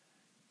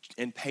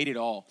and paid it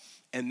all,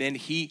 and then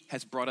he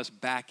has brought us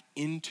back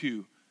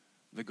into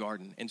the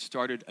garden and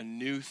started a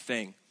new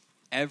thing,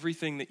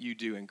 everything that you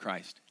do in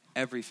Christ,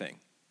 everything,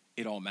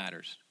 it all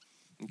matters.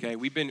 Okay,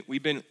 we've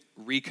been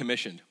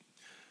recommissioned.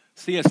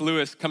 C.S.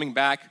 Lewis, coming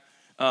back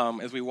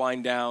as we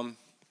wind down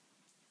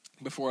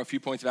before a few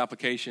points of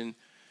application,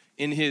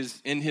 in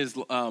his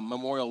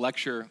memorial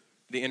lecture,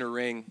 The Inner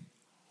Ring,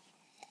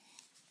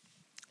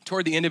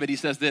 toward the end of it, he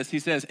says this. He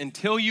says,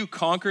 until you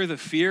conquer the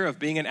fear of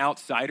being an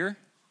outsider,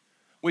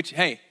 which,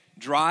 hey,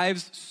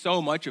 drives so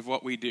much of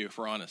what we do, if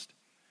we're honest.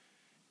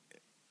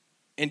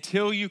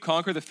 Until you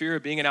conquer the fear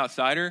of being an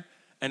outsider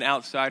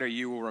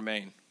you will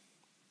remain.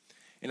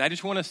 And I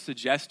just want to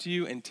suggest to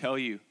you and tell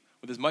you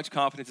with as much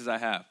confidence as I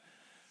have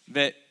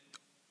that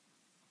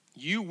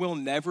you will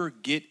never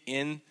get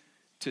in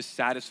to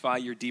satisfy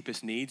your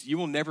deepest needs. You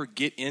will never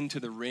get into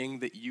the ring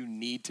that you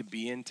need to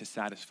be in to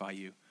satisfy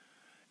you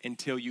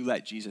until you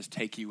let Jesus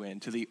take you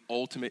into the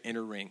ultimate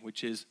inner ring,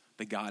 which is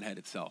the Godhead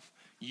itself.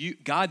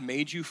 God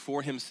made you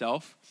for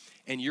himself,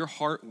 and your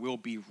heart will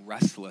be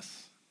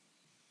restless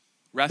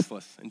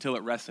until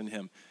it rests in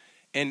him.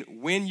 And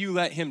when you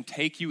let him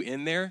take you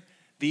in there,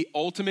 the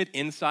ultimate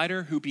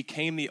insider who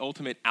became the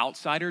ultimate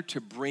outsider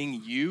to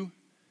bring you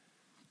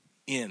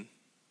in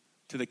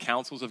to the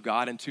counsels of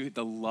God and to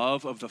the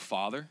love of the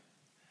Father,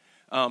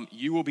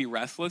 you will be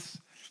restless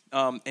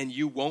and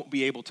you won't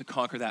be able to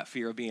conquer that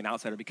fear of being an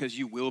outsider because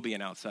you will be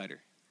an outsider.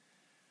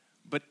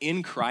 But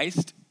in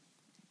Christ,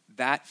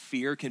 that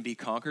fear can be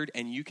conquered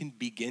and you can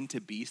begin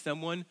to be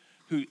someone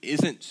who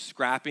isn't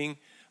scrapping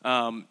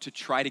to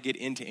try to get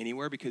into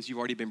anywhere because you've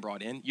already been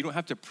brought in. You don't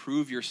have to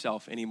prove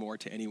yourself anymore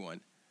to anyone.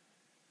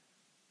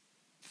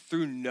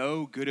 Through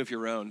no good of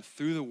your own,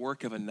 through the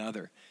work of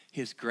another,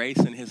 his grace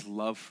and his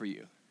love for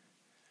you,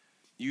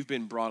 you've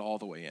been brought all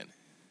the way in.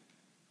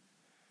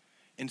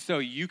 And so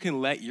you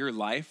can let your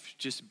life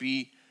just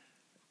be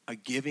a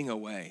giving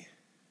away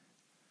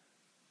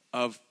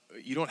of,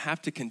 you don't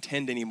have to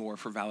contend anymore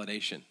for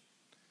validation.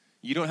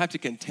 You don't have to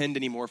contend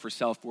anymore for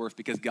self-worth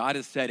because God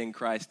has said in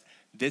Christ,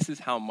 this is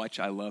how much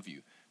I love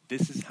you.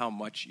 This is how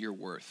much you're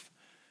worth.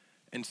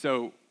 And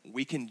so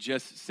we can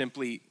just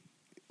simply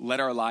let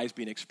our lives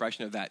be an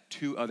expression of that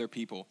to other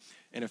people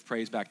and of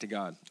praise back to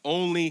God.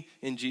 Only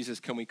in Jesus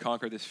can we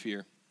conquer this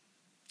fear.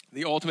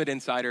 The ultimate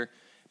insider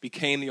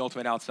became the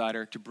ultimate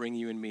outsider to bring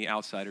you and me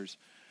outsiders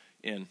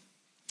in.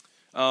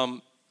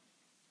 And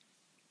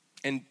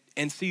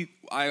see,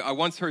 I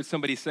once heard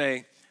somebody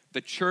say,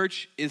 the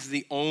church is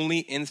the only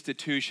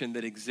institution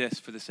that exists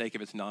for the sake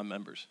of its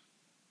non-members.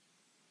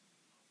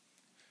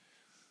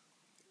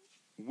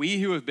 We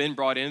who have been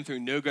brought in through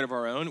no good of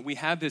our own, we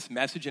have this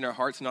message in our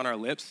hearts and on our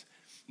lips.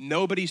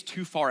 Nobody's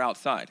too far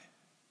outside.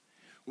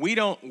 We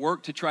don't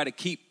work to try to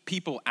keep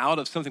people out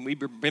of something we've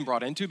been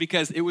brought into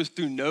because it was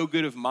through no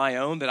good of my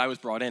own that I was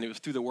brought in. It was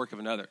through the work of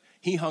another.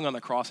 He hung on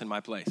the cross in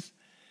my place.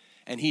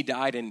 And he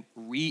died and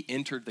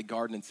re-entered the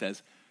garden and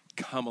says,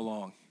 come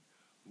along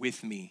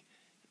with me,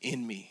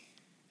 in me.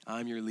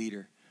 I'm your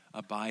leader.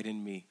 Abide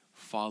in me.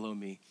 Follow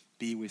me.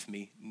 Be with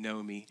me.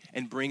 Know me.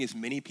 And bring as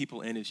many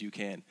people in as you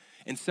can.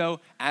 And so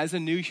as a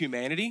new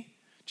humanity,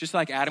 just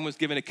like Adam was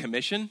given a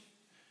commission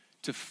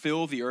to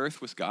fill the earth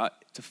with God,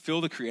 to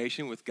fill the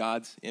creation with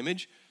God's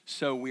image,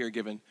 so we are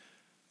given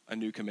a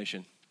new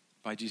commission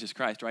by Jesus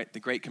Christ, right?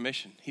 The Great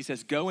Commission. He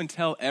says, go and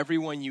tell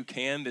everyone you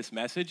can this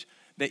message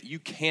that you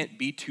can't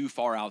be too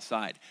far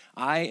outside.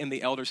 I am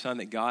the elder son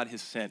that God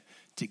has sent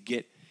to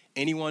get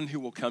anyone who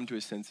will come to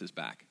his senses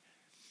back.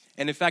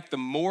 And in fact, the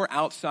more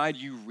outside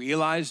you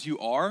realize you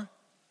are,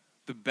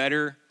 the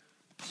better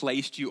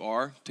placed you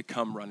are to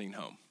come running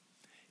home.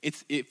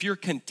 If you're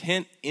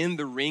content in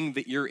the ring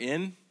that you're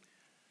in,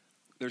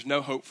 there's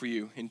no hope for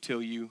you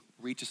until you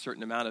reach a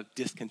certain amount of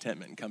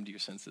discontentment and come to your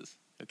senses,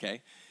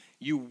 okay?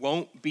 You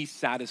won't be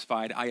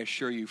satisfied, I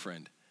assure you,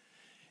 friend,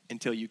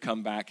 until you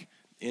come back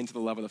into the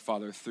love of the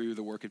Father through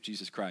the work of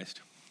Jesus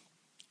Christ.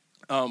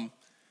 And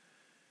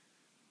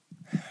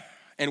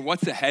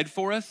what's ahead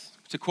for us?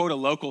 To quote a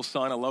local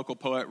son, a local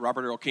poet,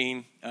 Robert Earl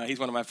Keen, he's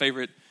one of my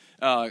favorite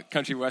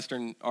country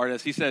western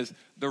artists. He says,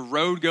 the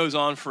road goes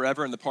on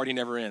forever and the party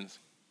never ends.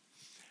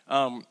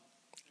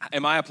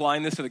 Am I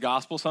applying this to the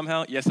gospel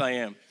somehow? Yes, I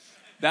am.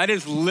 That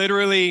is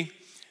literally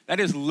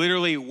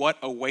what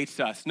awaits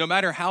us. No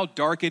matter how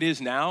dark it is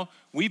now,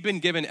 we've been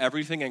given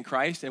everything in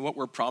Christ, and what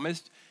we're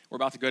promised, we're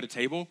about to go to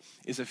table,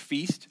 is a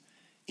feast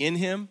in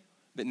him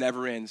that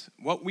never ends.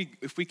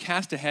 If we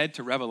cast ahead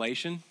to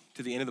Revelation,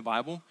 to the end of the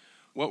Bible,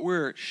 what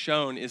we're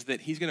shown is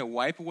that he's going to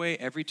wipe away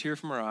every tear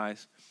from our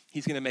eyes.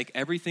 He's going to make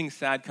everything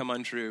sad come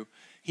untrue.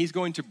 He's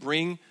going to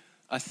bring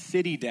a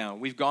city down.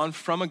 We've gone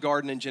from a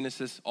garden in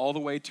Genesis all the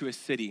way to a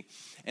city.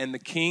 And the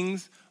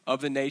kings of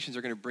the nations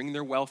are going to bring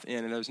their wealth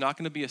in. And there's not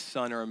going to be a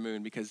sun or a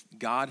moon because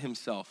God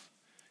himself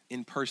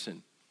in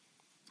person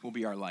will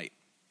be our light.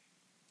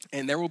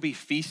 And there will be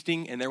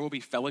feasting and there will be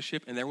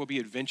fellowship and there will be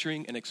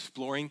adventuring and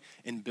exploring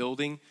and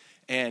building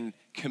and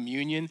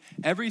communion.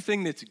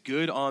 Everything that's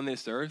good on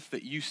this earth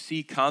that you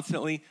see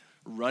constantly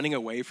running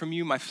away from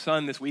you. My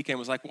son this weekend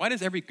was like, why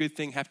does every good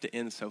thing have to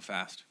end so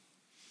fast?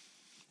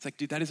 It's like,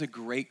 dude, that is a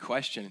great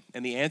question.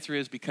 And the answer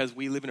is because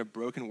we live in a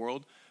broken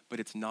world, but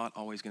it's not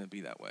always going to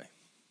be that way.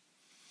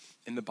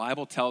 And the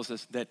Bible tells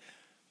us that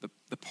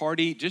the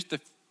party, just the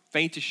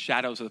faintest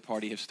shadows of the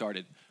party have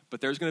started. But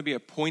there's going to be a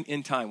point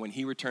in time when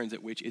he returns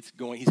at which he's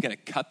going to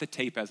cut the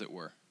tape, as it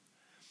were.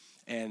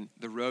 And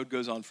the road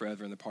goes on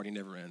forever and the party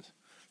never ends.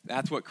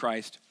 That's what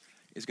Christ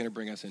is going to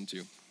bring us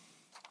into.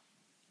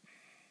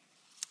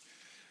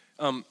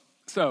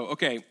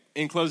 Okay,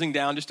 in closing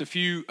down, just a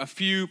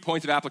few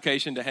points of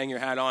application to hang your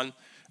hat on.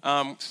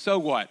 So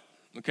what?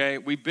 Okay,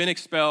 we've been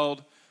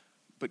expelled,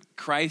 but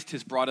Christ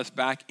has brought us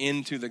back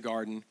into the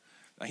garden.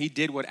 He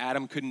did what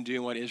Adam couldn't do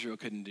and what Israel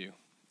couldn't do,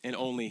 and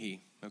only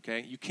he.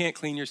 Okay, you can't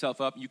clean yourself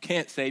up. You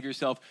can't save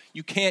yourself.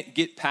 You can't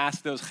get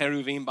past those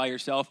cheruvim by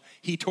yourself.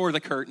 He tore the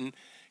curtain.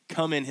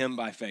 Come in him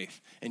by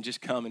faith and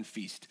just come and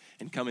feast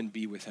and come and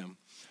be with him.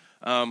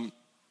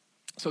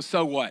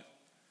 So what?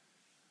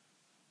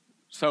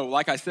 So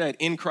like I said,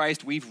 in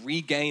Christ, we've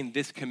regained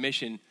this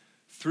commission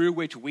through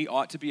which we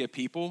ought to be a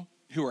people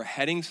who are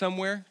heading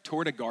somewhere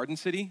toward a garden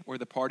city where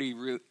the party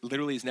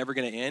literally is never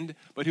going to end,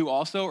 but who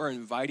also are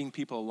inviting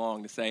people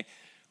along to say,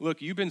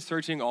 look, you've been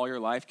searching all your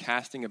life,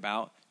 casting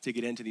about to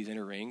get into these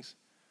inner rings,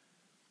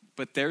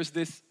 but there's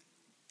this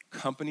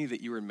company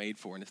that you were made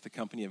for, and it's the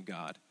company of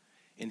God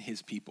and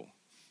his people.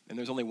 And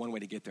there's only one way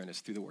to get there, and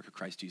it's through the work of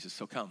Christ Jesus.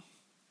 So come.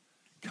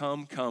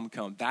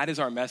 That is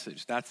our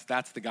message. That's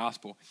the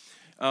gospel.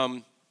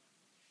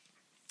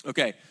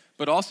 Okay,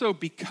 but also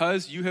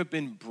because you have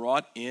been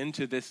brought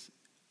into this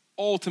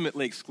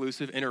ultimately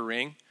exclusive inner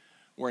ring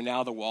where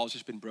now the wall's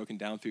just been broken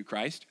down through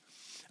Christ.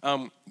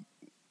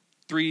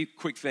 3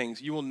 quick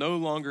things. You will no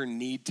longer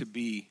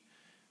be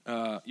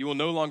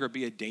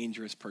a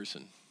dangerous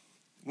person.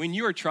 When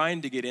you are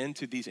trying to get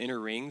into these inner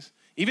rings,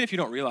 even if you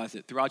don't realize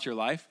it throughout your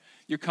life,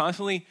 you're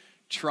constantly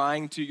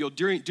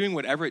doing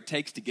whatever it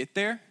takes to get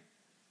there,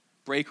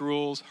 break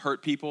rules,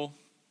 hurt people,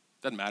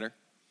 doesn't matter.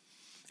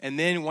 And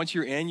then once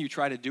you're in,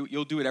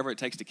 you'll do whatever it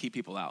takes to keep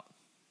people out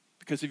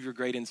because of your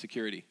great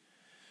insecurity.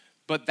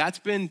 But that's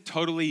been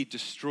totally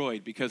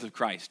destroyed because of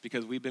Christ,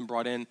 because we've been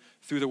brought in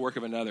through the work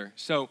of another.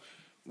 So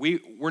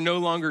we're no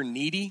longer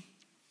needy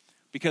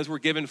because we're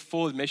given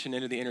full admission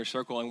into the inner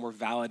circle and we're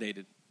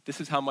validated. This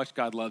is how much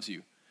God loves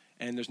you,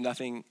 and there's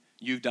nothing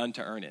you've done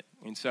to earn it.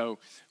 And so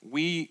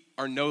we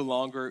are no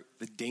longer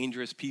the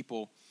dangerous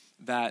people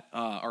that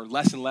are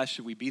less and less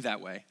should we be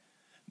that way,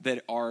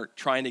 that are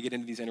trying to get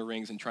into these inner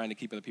rings and trying to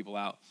keep other people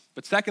out.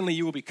 But secondly,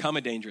 you will become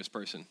a dangerous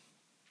person.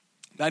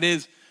 That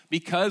is,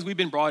 because we've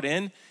been brought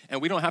in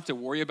and we don't have to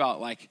worry about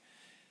like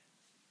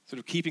sort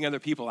of keeping other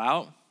people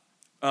out,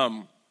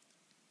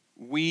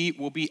 we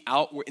will be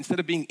outward, instead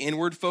of being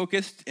inward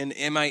focused and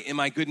am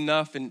I good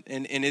enough and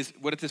is,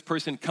 what if this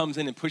person comes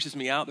in and pushes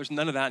me out? There's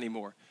none of that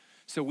anymore.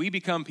 So we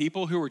become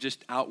people who are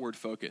just outward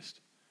focused.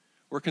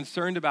 We're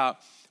concerned about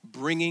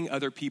bringing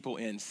other people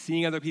in,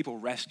 seeing other people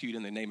rescued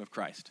in the name of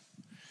Christ.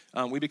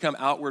 We become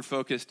outward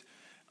focused,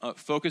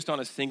 focused on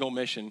a single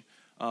mission,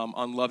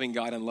 on loving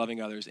God and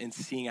loving others and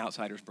seeing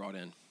outsiders brought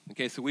in.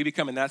 Okay, so we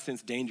become, in that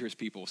sense, dangerous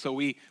people. So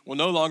we will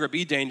no longer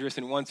be dangerous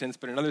in one sense,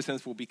 but in another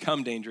sense, we'll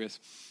become dangerous.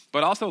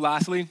 But also,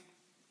 lastly,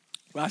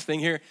 last thing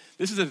here,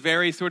 this is a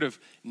very sort of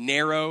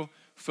narrow,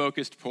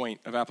 focused point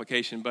of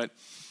application, but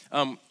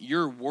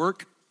your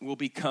work will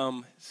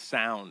become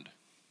sound.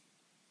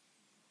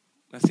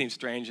 That seems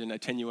strange and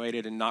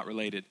attenuated and not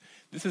related.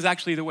 This is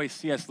actually the way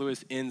C.S.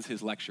 Lewis ends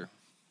his lecture.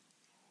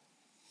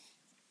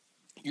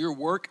 Your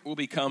work will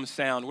become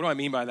sound. What do I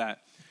mean by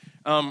that?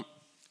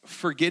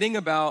 Forgetting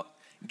about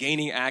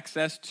gaining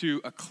access to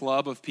a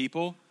club of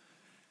people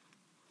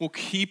will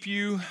keep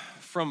you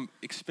from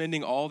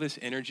expending all this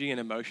energy and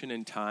emotion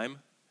and time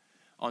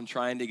on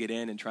trying to get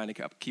in and trying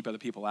to keep other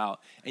people out.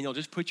 And you'll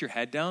just put your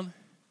head down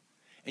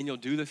and you'll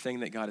do the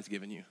thing that God has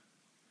given you.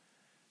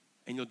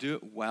 And you'll do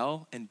it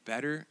well and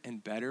better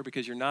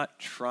because you're not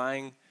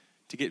trying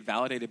to get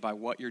validated by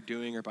what you're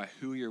doing or by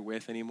who you're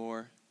with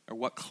anymore or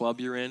what club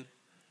you're in.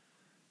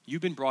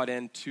 You've been brought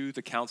into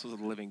the counsels of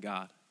the living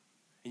God.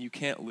 And you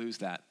can't lose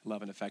that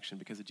love and affection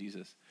because of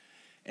Jesus.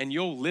 And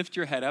you'll lift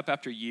your head up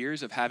after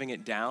years of having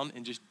it down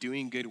and just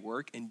doing good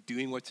work and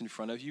doing what's in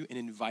front of you and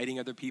inviting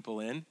other people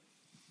in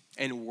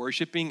and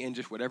worshiping in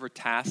just whatever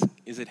task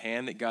is at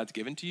hand that God's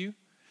given to you.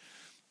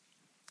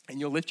 And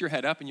you'll lift your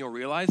head up and you'll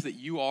realize that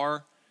you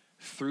are,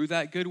 through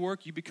that good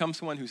work, you become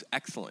someone who's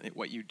excellent at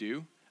what you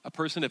do, a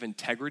person of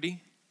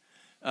integrity,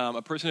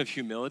 a person of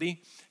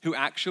humility, who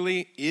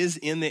actually is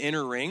in the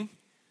inner ring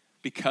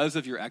because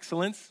of your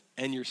excellence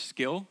and your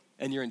skill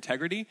and your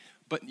integrity,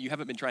 but you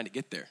haven't been trying to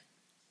get there,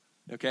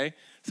 okay?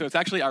 So it's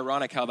actually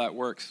ironic how that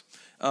works.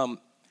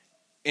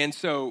 And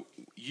so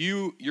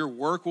your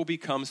work will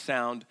become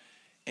sound,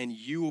 and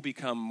you will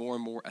become more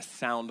and more a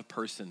sound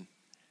person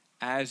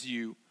as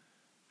you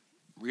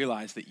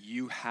realize that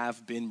you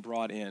have been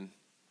brought in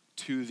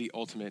to the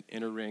ultimate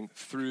inner ring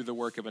through the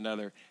work of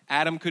another.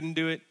 Adam couldn't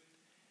do it.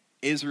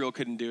 Israel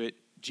couldn't do it.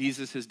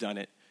 Jesus has done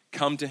it.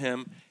 Come to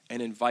him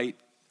and invite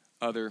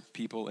other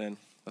people in.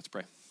 Let's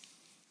pray.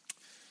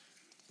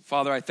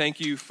 Father, I thank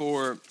you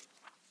for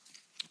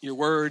your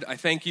word. I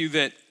thank you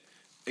that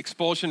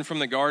expulsion from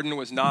the garden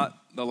was not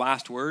the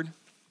last word.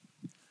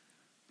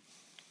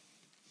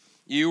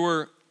 You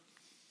were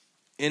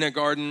in a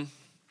garden,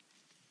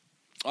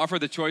 offered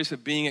the choice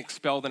of being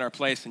expelled in our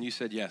place, and you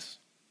said yes.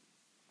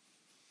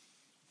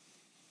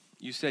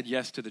 You said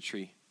yes to the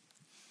tree.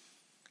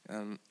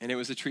 And it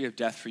was a tree of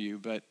death for you,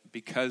 but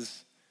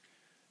because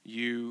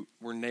you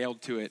were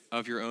nailed to it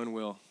of your own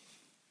will,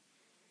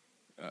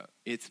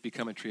 it's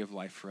become a tree of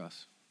life for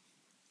us.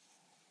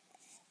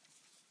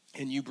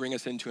 And you bring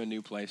us into a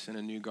new place and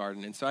a new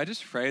garden. And so I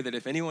just pray that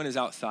if anyone is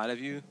outside of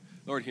you,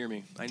 Lord, hear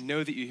me. I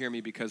know that you hear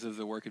me because of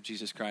the work of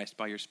Jesus Christ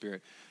by your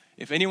Spirit.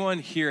 If anyone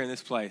here in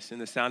this place, in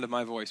the sound of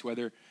my voice,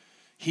 whether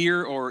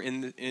here or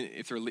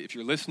if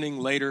you're listening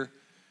later,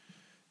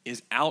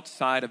 is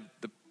outside of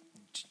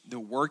the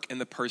work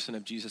and the person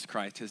of Jesus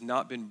Christ, has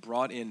not been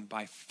brought in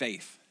by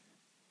faith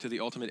to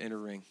the ultimate inner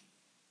ring,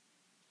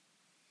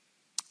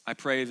 I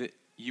pray that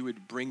you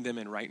would bring them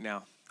in right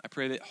now. I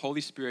pray that,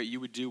 Holy Spirit, you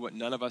would do what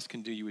none of us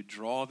can do. You would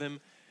draw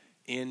them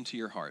into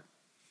your heart,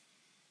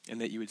 and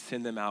that you would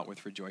send them out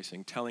with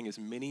rejoicing, telling as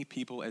many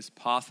people as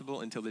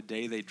possible until the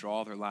day they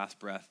draw their last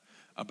breath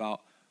about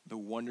the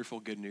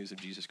wonderful good news of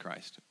Jesus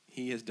Christ.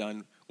 He has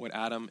done what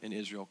Adam and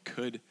Israel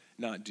could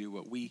not do,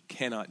 what we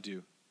cannot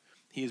do.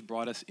 He has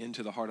brought us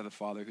into the heart of the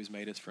Father who's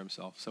made us for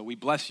himself. So we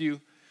bless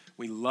you.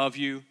 We love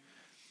you.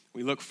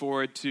 We look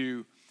forward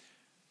to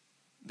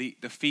the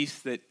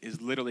feast that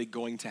is literally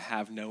going to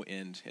have no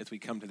end as we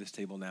come to this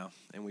table now.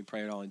 And we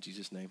pray it all in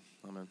Jesus' name.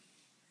 Amen.